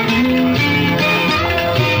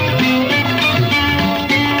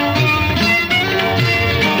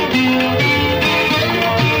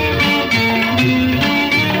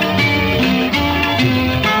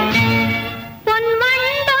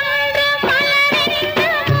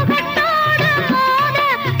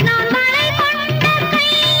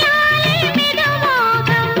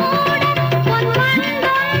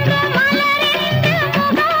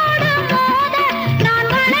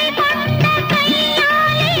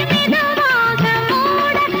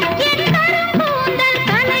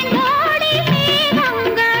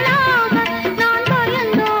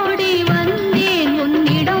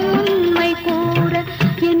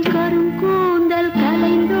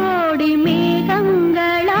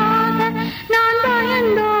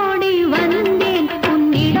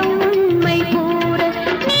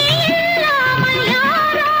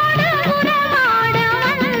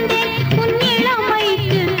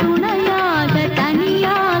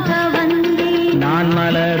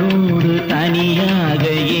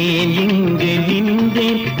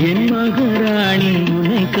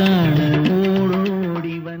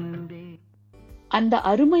 அந்த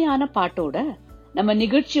அருமையான பாட்டோட நம்ம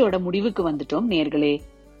நிகழ்ச்சியோட முடிவுக்கு வந்துட்டோம் நேர்களே.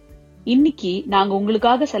 இன்னைக்கு நாங்க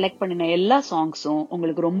உங்களுக்காக செலக்ட் பண்ணின எல்லா சாங்ஸும்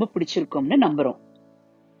உங்களுக்கு ரொம்ப பிடிச்சிருக்கும்னு நம்புறோம்.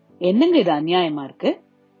 என்னங்க இது அநியாயமா இருக்கு?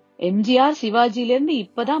 எம்ஜிஆர் சிவாஜில இருந்து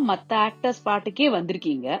இப்பதான் மத்த ஆக்டர்ஸ் பாட்டுக்கே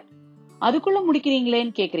வந்திருக்கீங்க, அதுக்குள்ள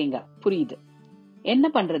முடிக்கிறீங்களேன்னு கேக்குறீங்க. புரியுது. என்ன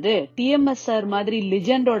பண்றது, டிஎம்எஸ் சார் மாதிரி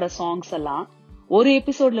லிஜெண்டோட சாங்ஸ் எல்லாம் ஒரு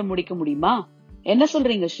எபிசோட்ல முடிக்க முடியுமா? என்ன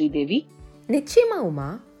சொல்றீங்க ஸ்ரீதேவி? நிச்சயமா உமா,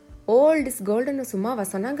 ஓல்ட் இஸ் கோல்டுன்னு சும்மாவா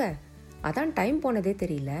சொன்னாங்க? அதான் டைம் போனதே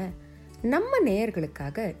தெரியல. நம்ம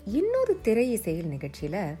நேயர்களுக்காக இன்னொரு திரை இசையில்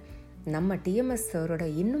நிகழ்ச்சியில நம்ம டிஎம்எஸ் சாரோட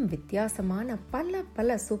இன்னும் வித்தியாசமான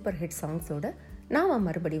பல சூப்பர் ஹிட் சாங்ஸோட நாம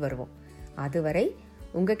மறுபடி வருவோம். அதுவரை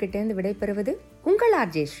உங்ககிட்ட இருந்து விடைபெறுவது உங்கள்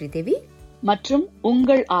ஆர்ஜே ஸ்ரீதேவி மற்றும்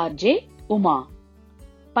உங்கள் ஆர்ஜே உமா.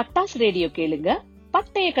 பட்டாஸ் ரேடியோ கேளுங்க,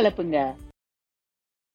 பட்டைய கலப்புங்க.